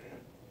form.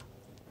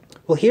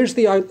 Well, here's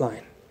the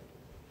outline.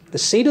 The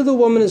seed of the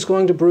woman is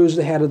going to bruise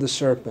the head of the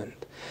serpent.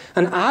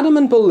 And Adam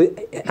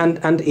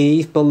and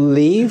Eve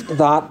believed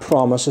that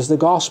promise as the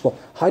gospel.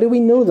 How do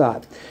we know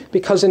that?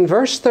 Because in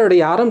verse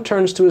 30, Adam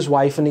turns to his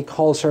wife and he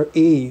calls her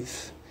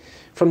Eve.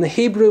 From the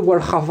Hebrew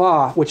word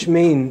chava, which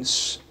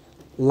means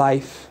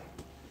life.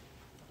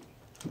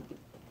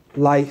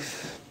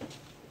 Life.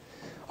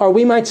 Or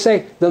we might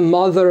say, the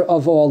mother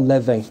of all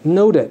living.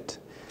 Note it.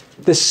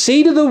 The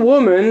seed of the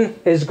woman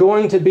is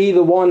going to be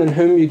the one in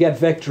whom you get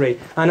victory.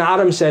 And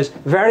Adam says,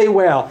 very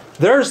well,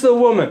 there's the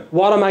woman.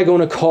 What am I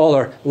going to call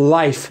her?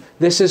 Life.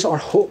 This is our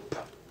hope.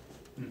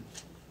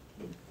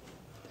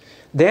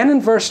 Then in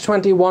verse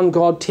 21,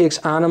 God takes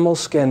animal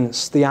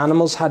skins. The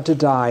animals had to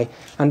die.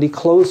 And he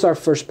clothes our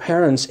first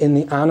parents in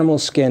the animal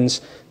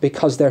skins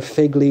because their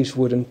fig leaves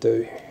wouldn't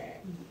do.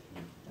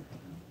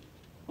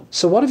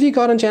 So what have you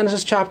got in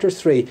Genesis chapter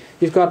 3?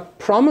 You've got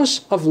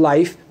promise of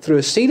life through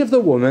a seed of the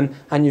woman,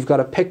 and you've got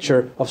a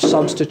picture of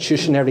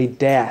substitutionary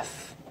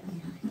death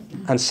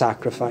and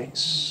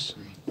sacrifice.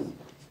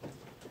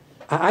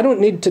 I don't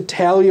need to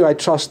tell you, I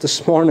trust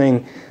this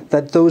morning,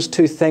 that those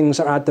two things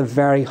are at the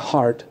very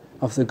heart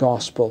of the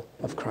gospel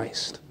of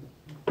Christ.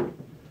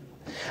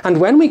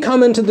 And when we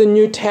come into the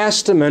New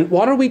Testament,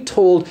 what are we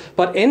told?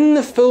 But in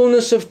the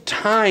fullness of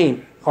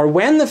time, or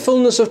when the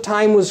fullness of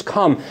time was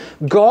come,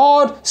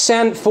 God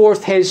sent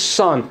forth his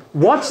Son.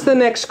 What's the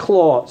next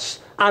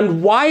clause?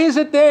 And why is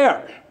it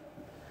there?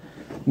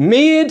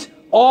 Made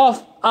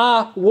of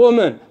a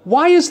woman.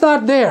 Why is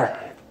that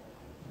there?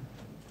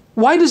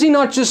 Why does he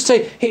not just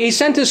say, he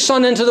sent his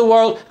Son into the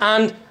world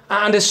and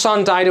his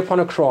Son died upon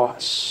a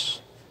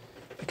cross?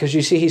 Because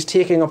you see, he's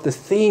taking up the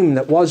theme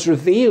that was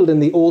revealed in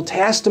the Old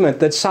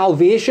Testament, that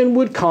salvation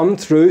would come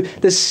through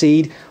the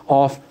seed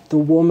of the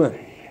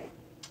woman.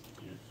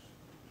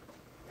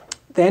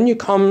 Then you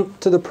come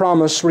to the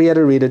promise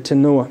reiterated to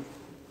Noah.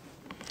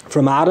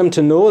 From Adam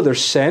to Noah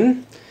there's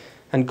sin,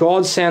 and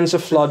God sends a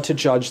flood to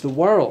judge the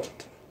world.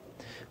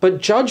 But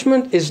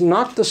judgment is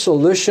not the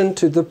solution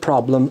to the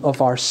problem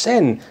of our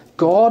sin.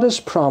 God has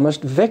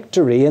promised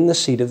victory in the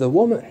seed of the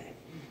woman.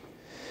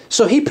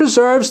 So he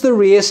preserves the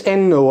race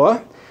in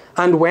Noah,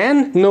 and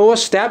when Noah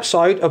steps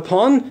out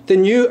upon the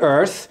new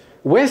earth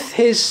with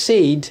his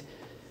seed,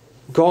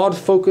 God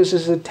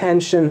focuses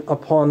attention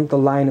upon the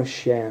line of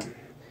Shem.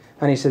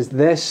 And he says,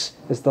 this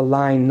is the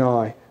line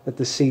now that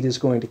the seed is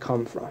going to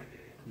come from.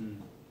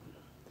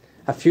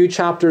 A few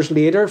chapters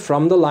later,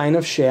 from the line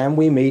of Shem,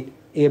 we meet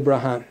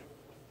Abraham.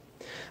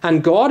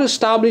 And God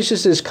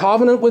establishes his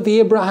covenant with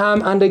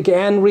Abraham and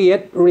again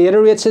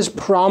reiterates his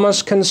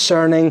promise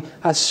concerning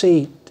a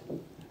seed.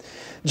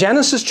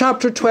 Genesis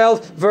chapter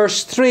 12,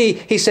 verse 3,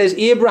 he says,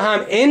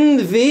 Abraham,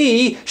 in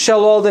thee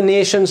shall all the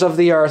nations of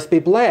the earth be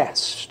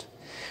blessed.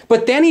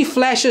 But then he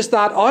fleshes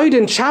that out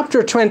in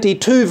chapter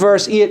 22,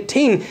 verse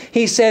 18.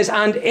 He says,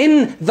 and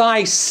in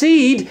thy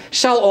seed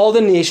shall all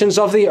the nations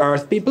of the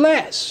earth be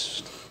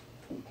blessed.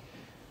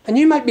 And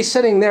you might be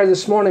sitting there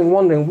this morning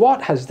wondering,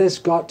 what has this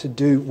got to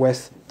do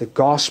with the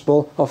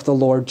gospel of the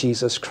Lord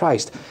Jesus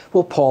Christ?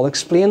 Well, Paul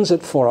explains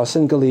it for us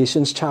in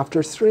Galatians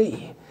chapter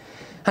 3.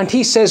 And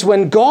he says,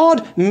 when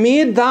God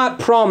made that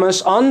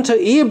promise unto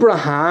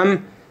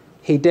Abraham,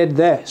 he did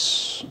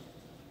this.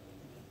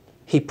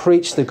 He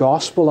preached the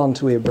gospel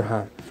unto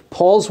Abraham.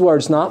 Paul's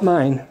words, not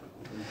mine.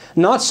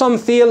 Not some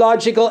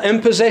theological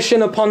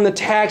imposition upon the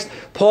text.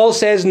 Paul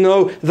says,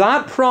 no,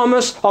 that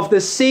promise of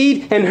the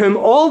seed in whom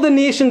all the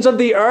nations of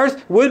the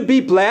earth would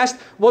be blessed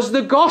was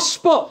the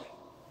gospel.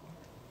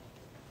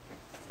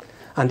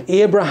 And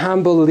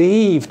Abraham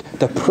believed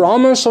the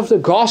promise of the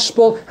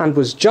gospel and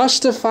was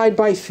justified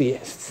by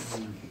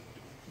faith.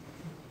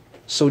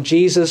 So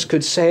Jesus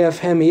could say of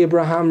him,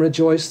 Abraham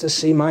rejoiced to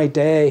see my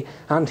day,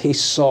 and he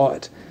saw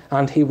it,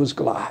 and he was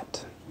glad.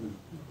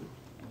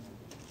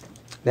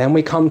 Then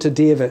we come to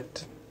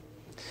David.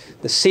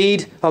 The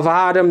seed of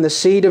Adam, the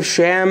seed of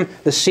Shem,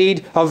 the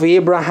seed of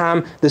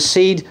Abraham, the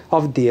seed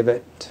of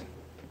David.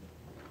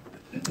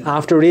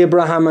 After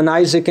Abraham and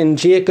Isaac and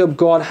Jacob,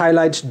 God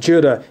highlights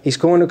Judah. He's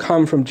going to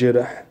come from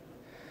Judah.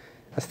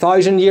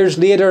 1,000 years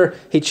later,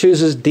 he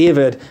chooses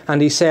David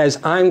and he says,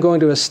 I'm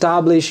going to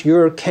establish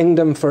your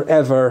kingdom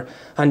forever,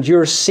 and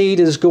your seed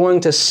is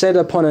going to sit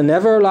upon an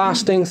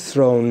everlasting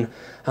throne,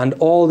 and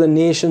all the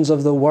nations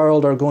of the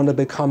world are going to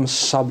become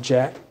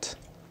subject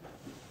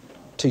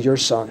to your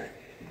son.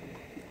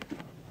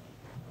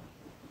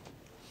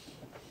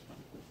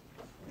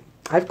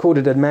 I've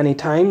quoted it many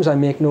times. I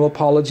make no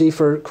apology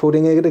for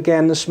quoting it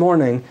again this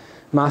morning.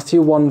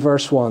 Matthew 1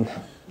 verse 1.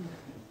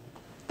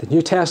 The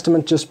New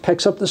Testament just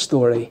picks up the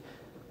story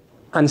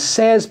and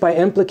says by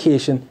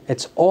implication,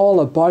 it's all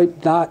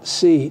about that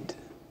seed.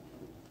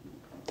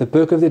 The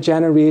book of the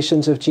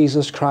generations of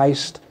Jesus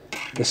Christ,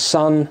 the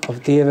son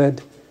of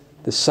David,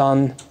 the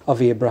son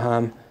of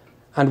Abraham,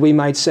 and we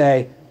might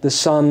say, the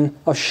son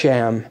of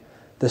Shem,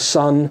 the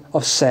son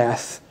of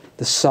Seth,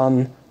 the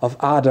son of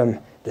Adam,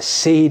 the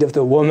seed of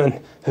the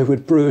woman who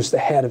would bruise the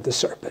head of the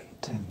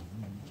serpent.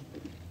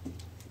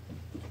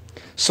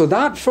 So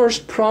that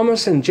first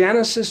promise in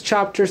Genesis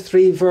chapter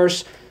 3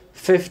 verse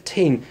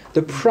 15,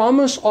 the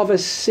promise of a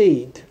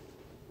seed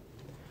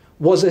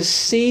was a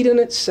seed in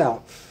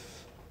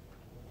itself.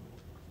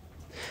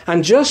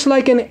 And just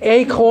like an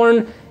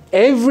acorn,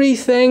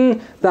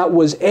 everything that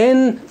was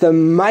in the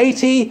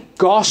mighty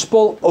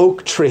gospel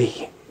oak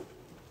tree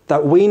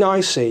that we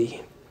now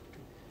see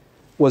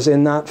was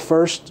in that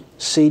first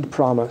seed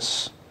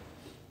promise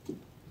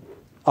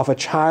of a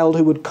child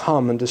who would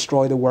come and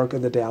destroy the work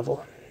of the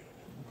devil.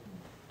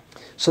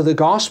 So the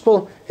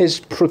gospel is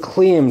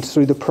proclaimed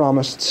through the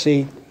promised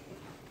seed.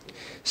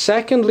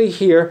 Secondly,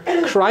 here,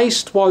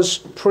 Christ was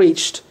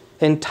preached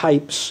in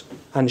types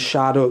and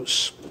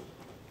shadows.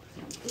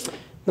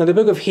 Now, the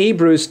book of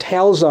Hebrews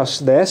tells us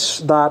this,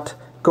 that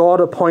God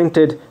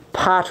appointed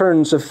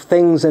patterns of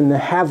things in the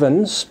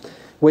heavens,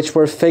 which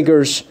were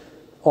figures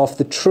of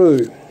the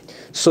true.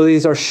 So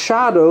these are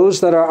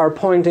shadows that are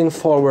pointing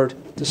forward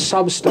to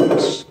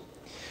substance.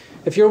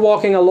 If you're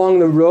walking along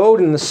the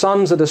road and the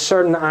sun's at a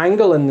certain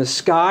angle in the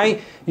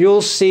sky,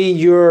 you'll see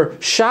your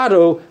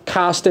shadow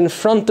cast in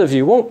front of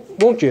you,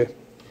 won't you?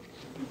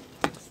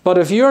 But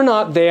if you're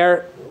not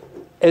there,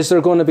 is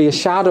there going to be a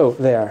shadow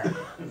there?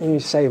 And you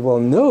say, well,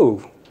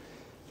 no.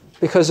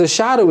 Because the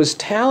shadow is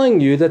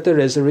telling you that there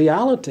is a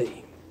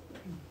reality.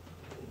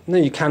 Now,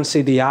 you can't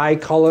see the eye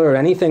color or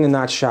anything in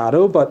that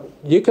shadow, but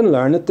you can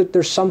learn that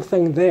there's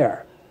something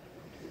there.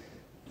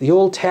 The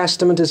Old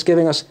Testament is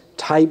giving us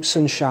types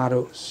and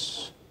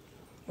shadows.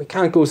 We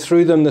can't go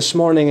through them this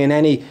morning in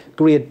any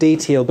great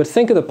detail, but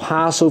think of the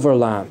Passover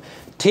lamb.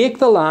 Take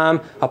the lamb,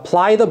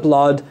 apply the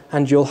blood,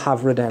 and you'll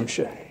have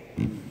redemption.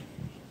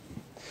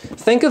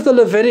 Think of the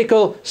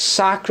Levitical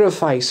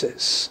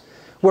sacrifices,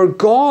 where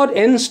God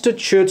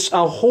institutes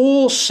a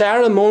whole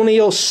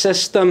ceremonial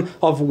system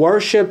of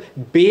worship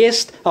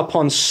based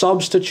upon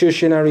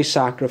substitutionary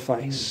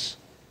sacrifice.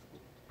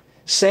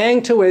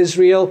 Saying to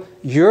Israel,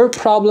 your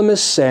problem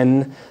is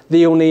sin.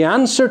 The only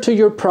answer to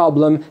your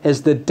problem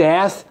is the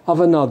death of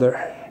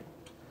another.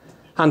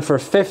 And for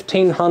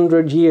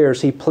 1,500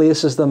 years, he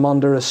places them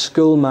under a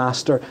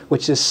schoolmaster,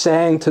 which is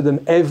saying to them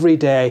every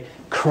day,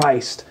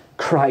 Christ,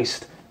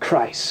 Christ,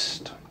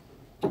 Christ.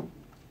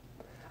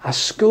 A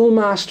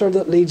schoolmaster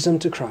that leads them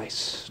to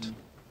Christ.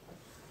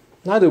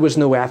 Now, there was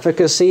no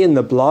efficacy in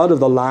the blood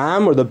of the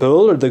lamb or the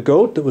bull or the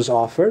goat that was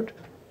offered,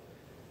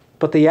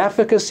 but the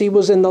efficacy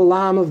was in the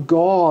Lamb of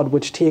God,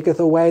 which taketh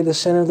away the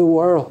sin of the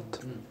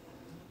world,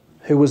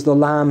 who was the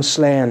lamb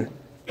slain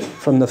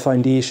from the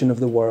foundation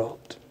of the world.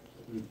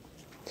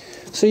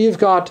 So you've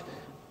got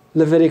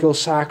Levitical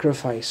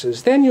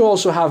sacrifices. Then you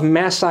also have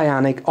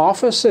messianic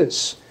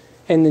offices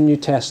in the New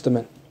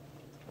Testament.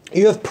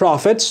 You have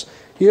prophets,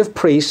 you have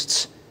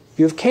priests,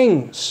 you have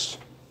kings.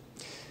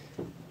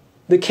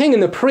 The king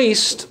and the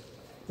priest,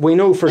 we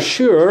know for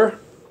sure,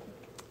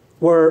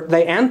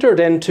 they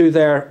entered into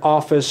their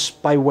office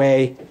by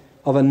way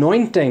of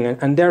anointing,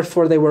 and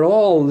therefore they were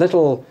all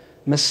little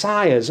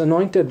messiahs,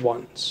 anointed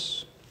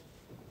ones.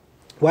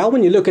 Well,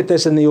 when you look at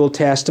this in the Old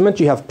Testament,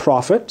 you have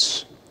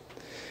prophets,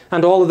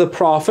 and all of the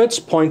prophets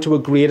point to a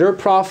greater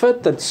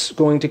prophet that's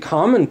going to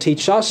come and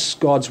teach us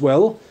God's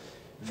will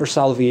for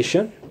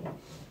salvation.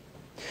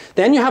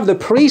 Then you have the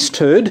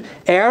priesthood.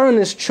 Aaron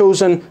is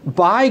chosen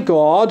by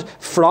God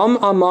from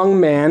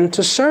among men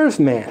to serve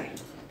men.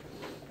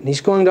 And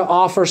he's going to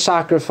offer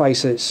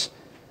sacrifices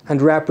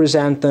and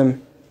represent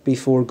them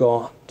before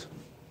God.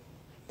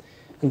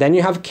 And then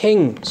you have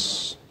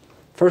kings.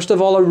 First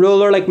of all, a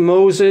ruler like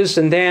Moses,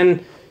 and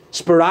then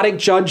sporadic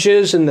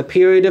judges in the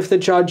period of the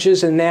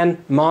judges, and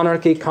then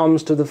monarchy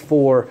comes to the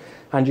fore.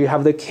 And you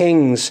have the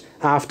kings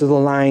after the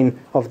line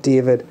of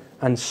David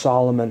and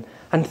Solomon.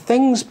 And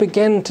things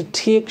begin to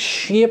take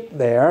shape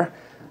there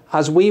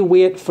as we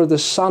wait for the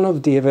Son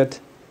of David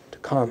to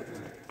come.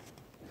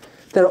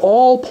 They're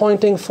all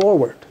pointing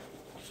forward.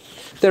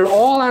 They're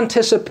all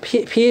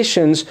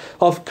anticipations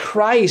of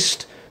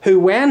Christ, who,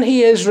 when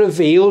he is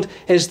revealed,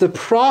 is the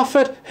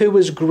prophet who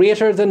was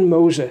greater than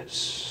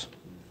Moses.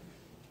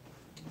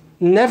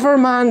 Never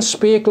man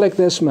spake like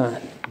this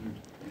man.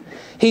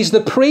 He's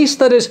the priest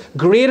that is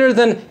greater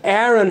than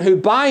Aaron, who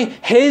by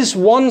his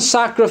one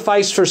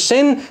sacrifice for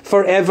sin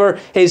forever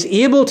is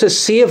able to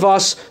save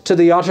us to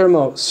the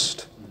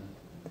uttermost.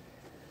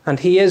 And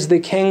he is the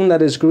king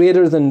that is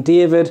greater than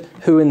David,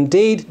 who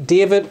indeed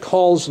David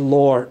calls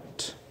Lord,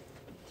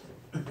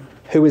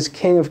 who is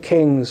King of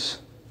kings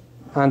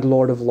and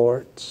Lord of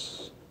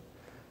lords.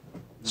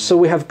 So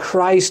we have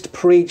Christ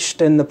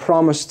preached in the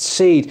promised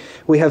seed.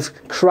 We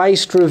have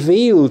Christ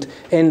revealed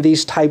in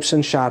these types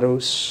and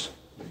shadows.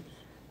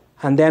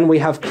 And then we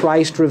have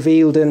Christ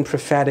revealed in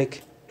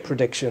prophetic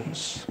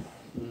predictions.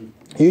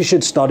 You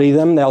should study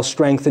them. They'll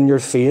strengthen your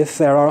faith.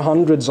 There are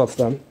hundreds of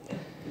them.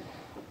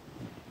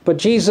 But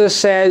Jesus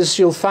says,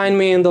 you'll find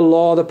me in the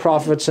law, the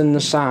prophets, and the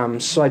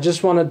Psalms. So I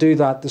just want to do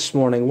that this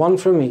morning. One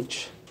from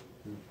each.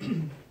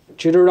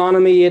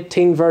 Deuteronomy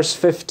 18 verse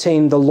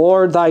 15. The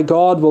Lord thy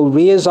God will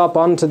raise up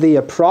unto thee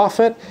a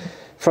prophet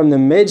from the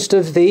midst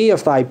of thee,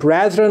 of thy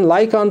brethren,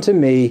 like unto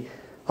me.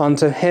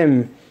 Unto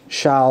him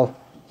shall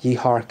ye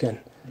hearken.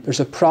 There's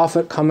a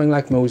prophet coming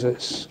like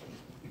Moses.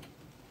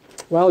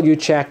 Well, you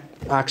check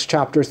Acts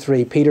chapter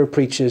 3. Peter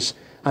preaches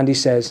and he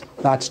says,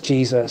 that's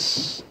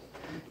Jesus.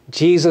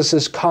 Jesus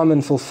is come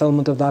in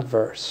fulfillment of that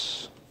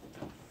verse.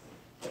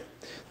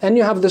 Then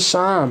you have the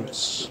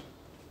Psalms.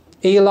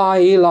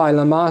 Eli, Eli,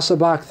 lama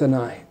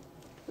sabachthani.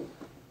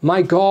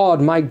 My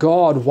God,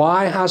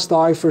 why hast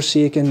thou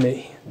forsaken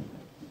me?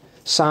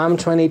 Psalm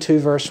 22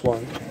 verse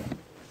 1.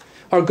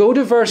 Or go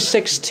to verse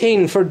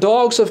 16. For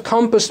dogs have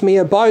compassed me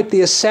about.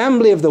 The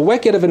assembly of the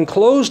wicked have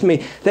enclosed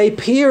me. They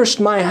pierced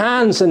my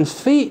hands and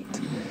feet.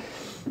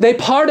 They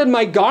parted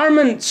my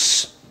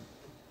garments.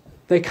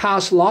 They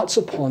cast lots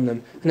upon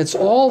them. And it's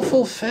all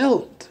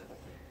fulfilled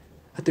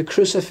at the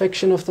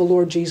crucifixion of the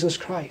Lord Jesus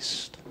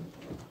Christ.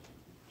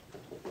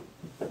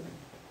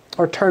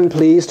 Or turn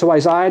please to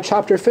Isaiah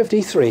chapter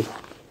 53.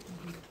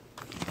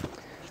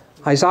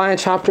 Isaiah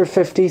chapter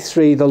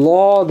 53. The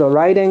law, the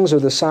writings, or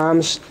the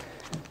Psalms,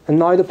 and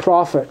now the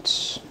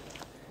prophets.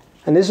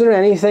 And is there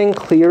anything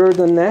clearer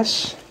than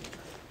this?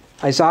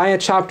 Isaiah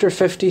chapter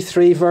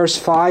 53 verse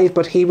 5,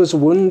 but he was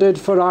wounded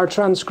for our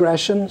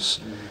transgressions.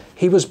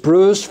 He was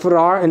bruised for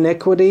our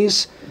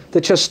iniquities.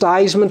 The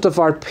chastisement of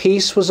our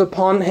peace was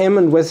upon him,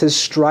 and with his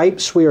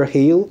stripes we are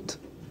healed.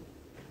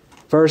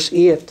 Verse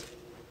 8,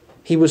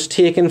 he was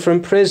taken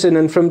from prison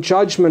and from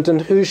judgment,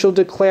 and who shall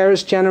declare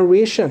his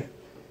generation?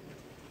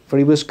 For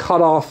he was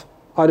cut off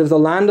out of the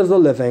land of the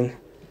living.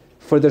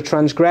 For the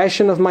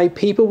transgression of my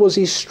people was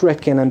he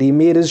stricken, and he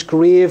made his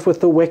grave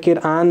with the wicked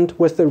and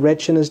with the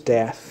rich in his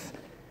death.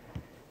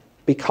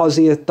 Because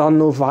he hath done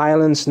no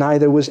violence,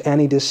 neither was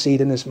any deceit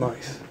in his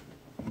mouth.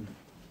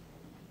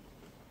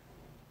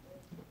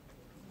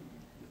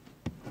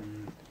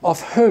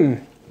 Of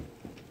whom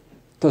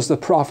does the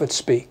prophet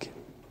speak?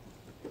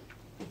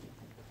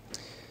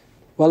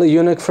 Well, a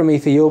eunuch from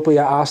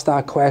Ethiopia asked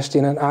that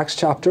question in Acts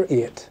chapter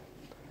 8.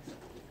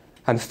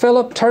 And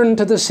Philip turned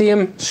to the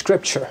same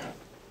scripture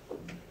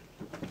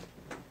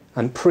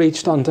and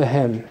preached unto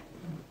him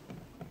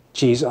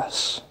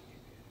Jesus.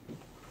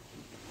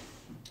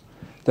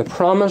 the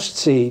promised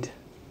seed,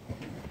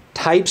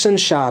 types and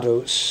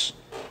shadows,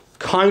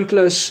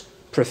 countless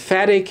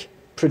prophetic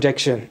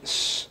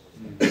predictions,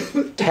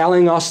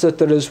 telling us that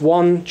there is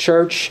one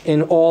church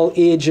in all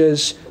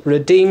ages,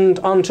 redeemed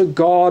unto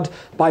God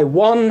by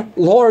one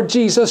Lord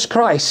Jesus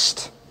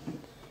Christ.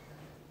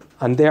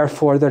 And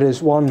therefore there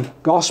is one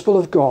gospel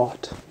of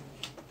God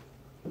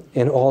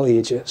in all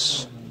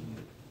ages.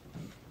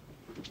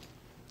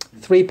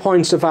 3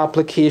 points of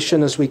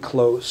application as we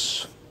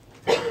close.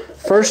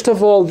 First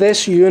of all,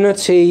 this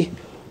unity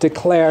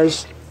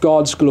declares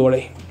God's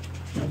glory.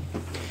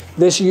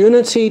 This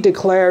unity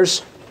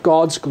declares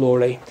God's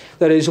glory.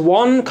 There is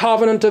one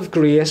covenant of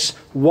grace,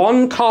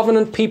 one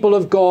covenant people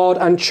of God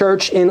and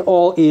church in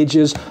all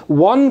ages,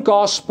 one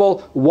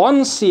gospel,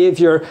 one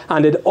Saviour,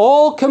 and it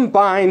all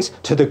combines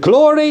to the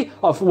glory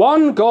of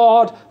one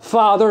God,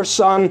 Father,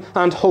 Son,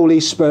 and Holy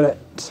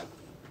Spirit.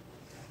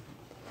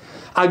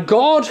 A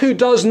God who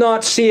does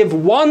not save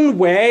one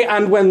way,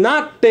 and when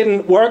that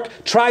didn't work,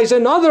 tries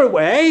another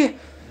way,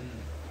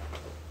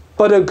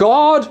 but a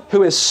God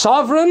who is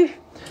sovereign,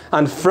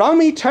 and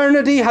from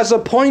eternity has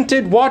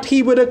appointed what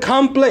he would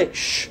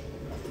accomplish.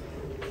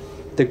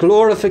 The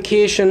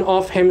glorification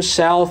of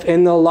himself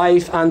in the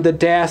life and the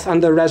death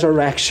and the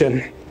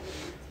resurrection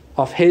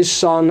of his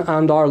Son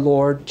and our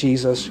Lord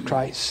Jesus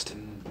Christ.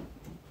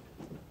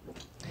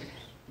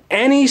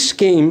 Any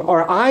scheme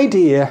or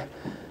idea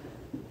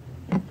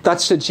that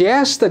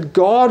suggests that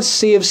God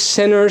saves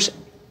sinners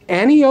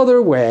any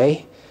other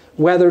way,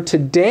 whether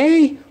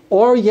today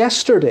or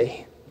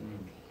yesterday,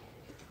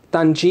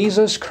 than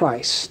Jesus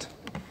Christ,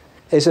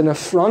 is an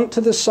affront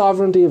to the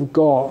sovereignty of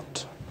God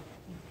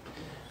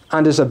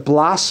and is a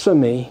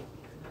blasphemy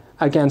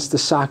against the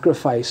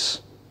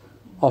sacrifice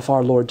of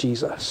our Lord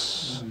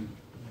Jesus.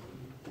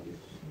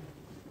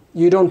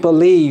 You don't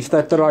believe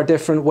that there are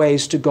different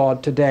ways to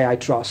God today, I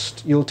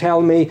trust. You'll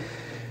tell me,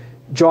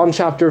 John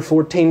chapter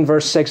 14,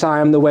 verse 6,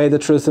 I am the way, the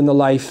truth, and the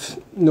life.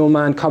 No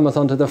man cometh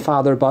unto the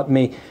Father but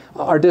me.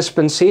 Our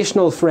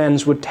dispensational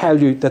friends would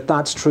tell you that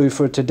that's true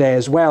for today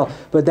as well.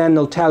 But then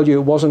they'll tell you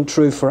it wasn't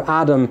true for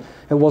Adam.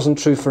 It wasn't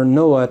true for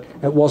Noah.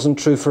 It wasn't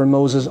true for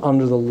Moses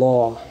under the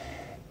law.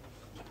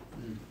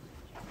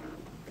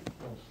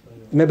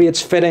 Maybe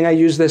it's fitting I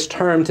use this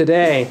term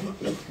today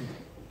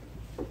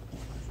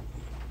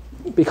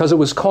because it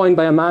was coined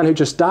by a man who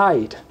just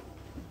died.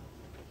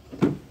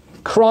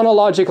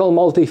 Chronological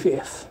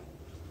multi-faith.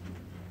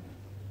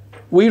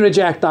 We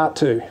reject that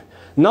too.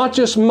 Not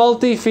just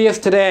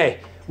multi-faith today.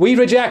 We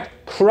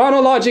reject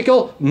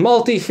chronological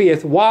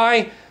multi-faith.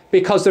 Why?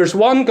 Because there's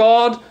one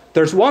God,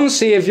 there's one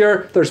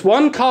Saviour, there's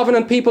one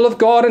covenant people of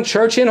God and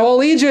church in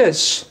all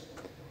ages.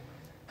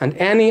 And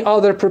any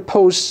other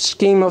proposed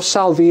scheme of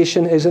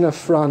salvation is an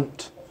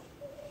affront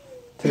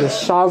to the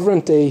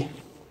sovereignty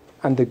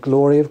and the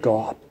glory of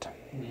God.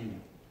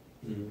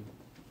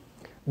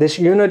 This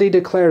unity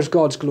declares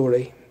God's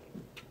glory.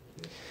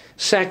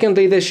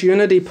 Secondly, this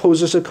unity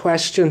poses a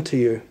question to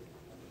you.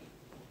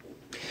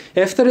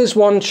 If there is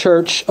one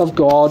church of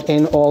God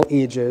in all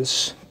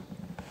ages,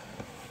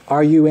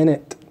 are you in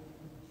it?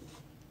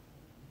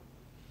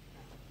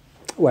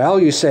 Well,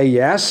 you say,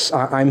 yes,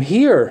 I'm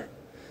here.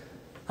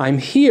 I'm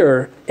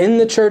here in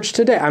the church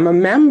today. I'm a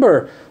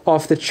member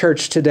of the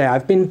church today.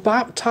 I've been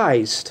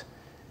baptized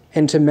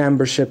into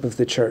membership of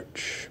the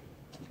church.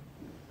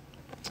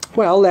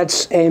 Well,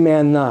 let's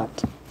amen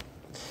that.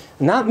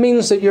 And that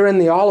means that you're in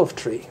the olive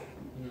tree.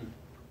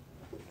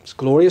 It's a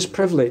glorious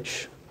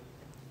privilege.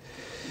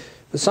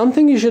 But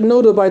something you should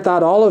note about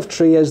that olive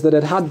tree is that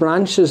it had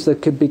branches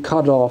that could be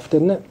cut off,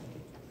 didn't it?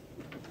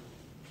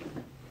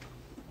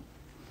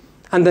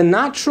 And the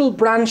natural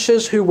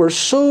branches who were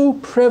so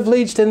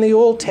privileged in the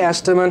Old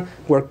Testament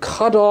were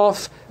cut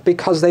off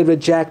because they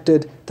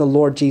rejected the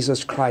Lord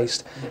Jesus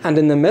Christ. And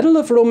in the middle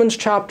of Romans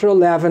chapter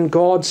 11,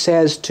 God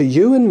says to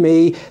you and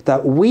me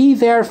that we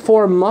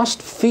therefore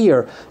must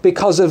fear,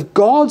 because if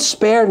God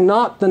spared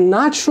not the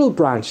natural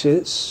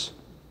branches,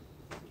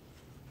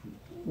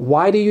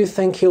 why do you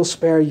think he'll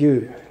spare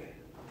you?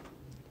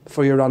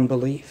 For your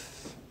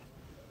unbelief.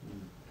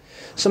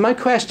 So my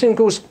question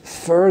goes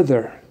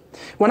further.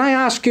 When I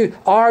ask you,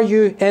 are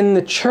you in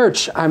the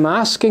church? I'm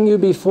asking you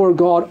before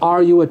God,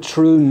 are you a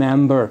true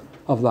member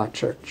of that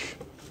church?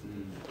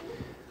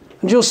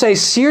 And you'll say,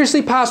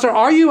 seriously, Pastor,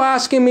 are you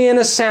asking me in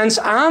a sense,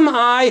 am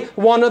I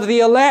one of the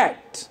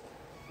elect?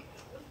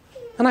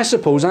 And I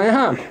suppose I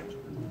am.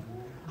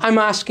 I'm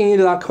asking you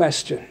that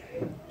question.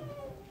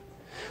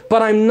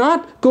 But I'm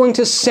not going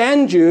to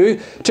send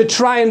you to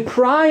try and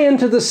pry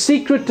into the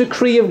secret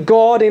decree of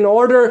God in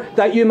order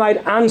that you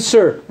might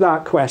answer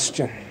that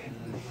question.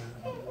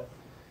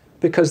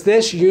 Because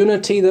this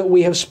unity that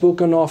we have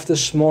spoken of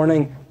this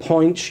morning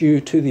points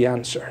you to the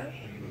answer.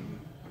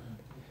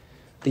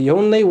 The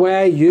only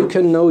way you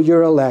can know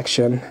your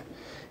election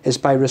is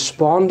by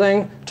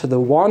responding to the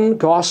one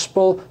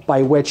gospel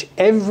by which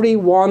every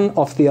one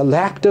of the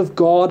elect of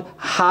God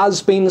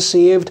has been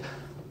saved,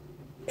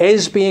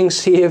 is being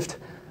saved,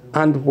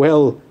 and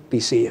will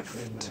be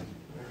saved.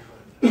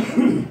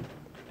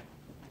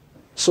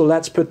 So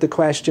let's put the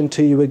question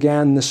to you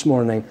again this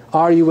morning.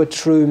 Are you a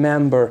true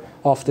member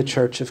of the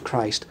Church of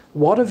Christ?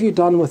 What have you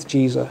done with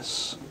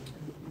Jesus?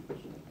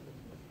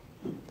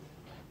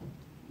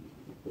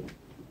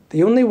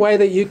 The only way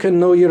that you can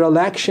know your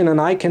election and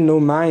I can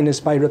know mine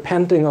is by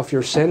repenting of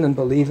your sin and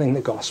believing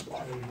the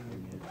gospel.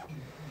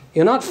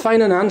 You'll not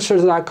find an answer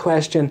to that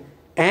question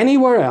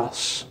anywhere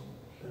else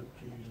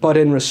but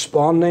in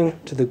responding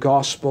to the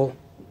gospel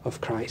of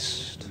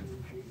Christ.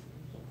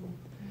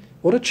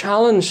 What a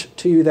challenge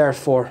to you,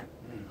 therefore,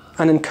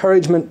 an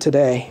encouragement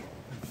today.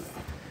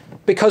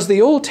 Because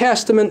the Old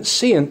Testament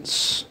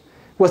saints,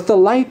 with the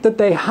light that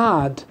they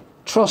had,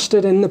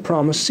 trusted in the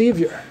promised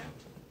Saviour.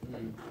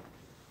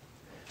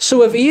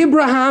 So if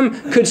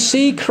Abraham could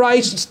see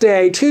Christ's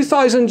day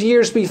 2,000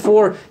 years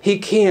before he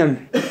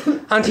came,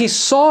 and he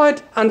saw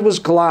it and was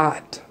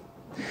glad,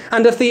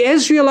 and if the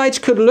Israelites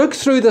could look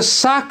through the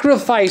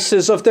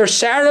sacrifices of their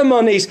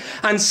ceremonies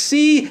and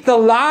see the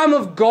Lamb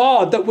of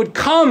God that would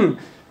come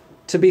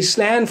to be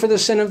slain for the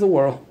sin of the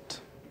world,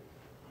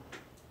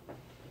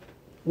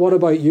 what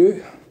about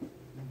you?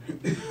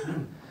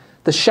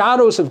 The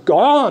shadows have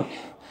gone,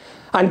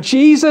 and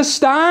Jesus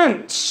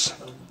stands.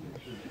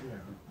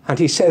 And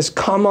he says,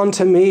 "Come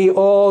unto me,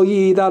 all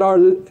ye that are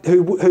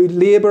who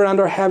labour and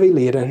are heavy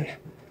laden,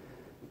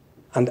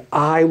 and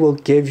I will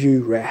give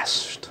you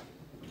rest."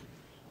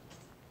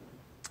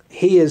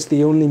 He is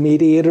the only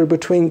mediator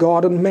between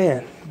God and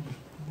man.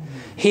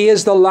 He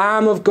is the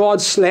Lamb of God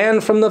slain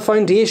from the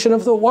foundation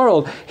of the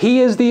world.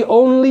 He is the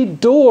only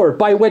door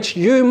by which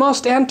you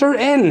must enter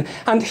in.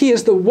 And he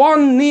is the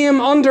one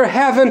name under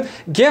heaven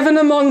given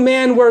among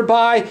men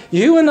whereby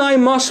you and I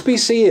must be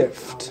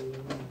saved.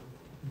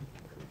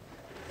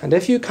 And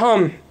if you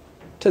come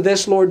to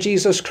this Lord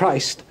Jesus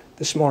Christ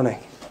this morning,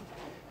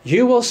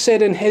 you will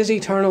sit in his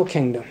eternal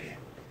kingdom.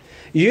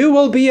 You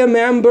will be a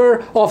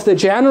member of the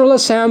General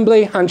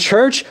Assembly and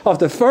Church of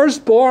the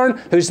Firstborn,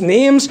 whose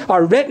names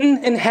are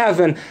written in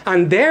heaven.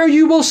 And there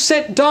you will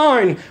sit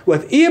down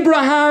with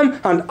Abraham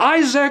and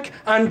Isaac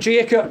and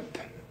Jacob,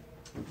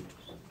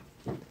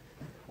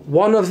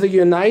 one of the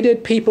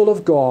united people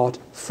of God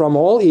from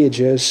all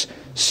ages,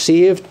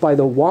 saved by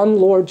the one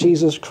Lord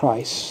Jesus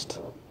Christ,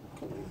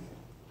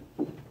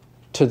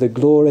 to the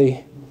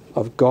glory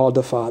of God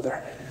the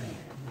Father.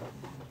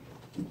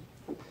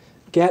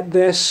 Get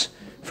this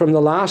from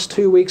the last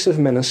 2 weeks of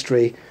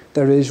ministry.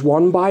 There is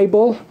one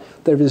Bible,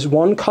 there is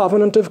one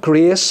covenant of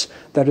grace,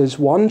 there is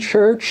one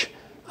church,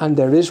 and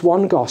there is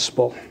one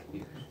gospel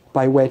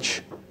by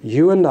which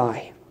you and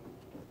I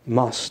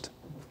must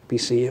be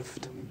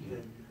saved.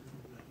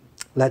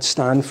 Let's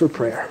stand for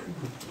prayer.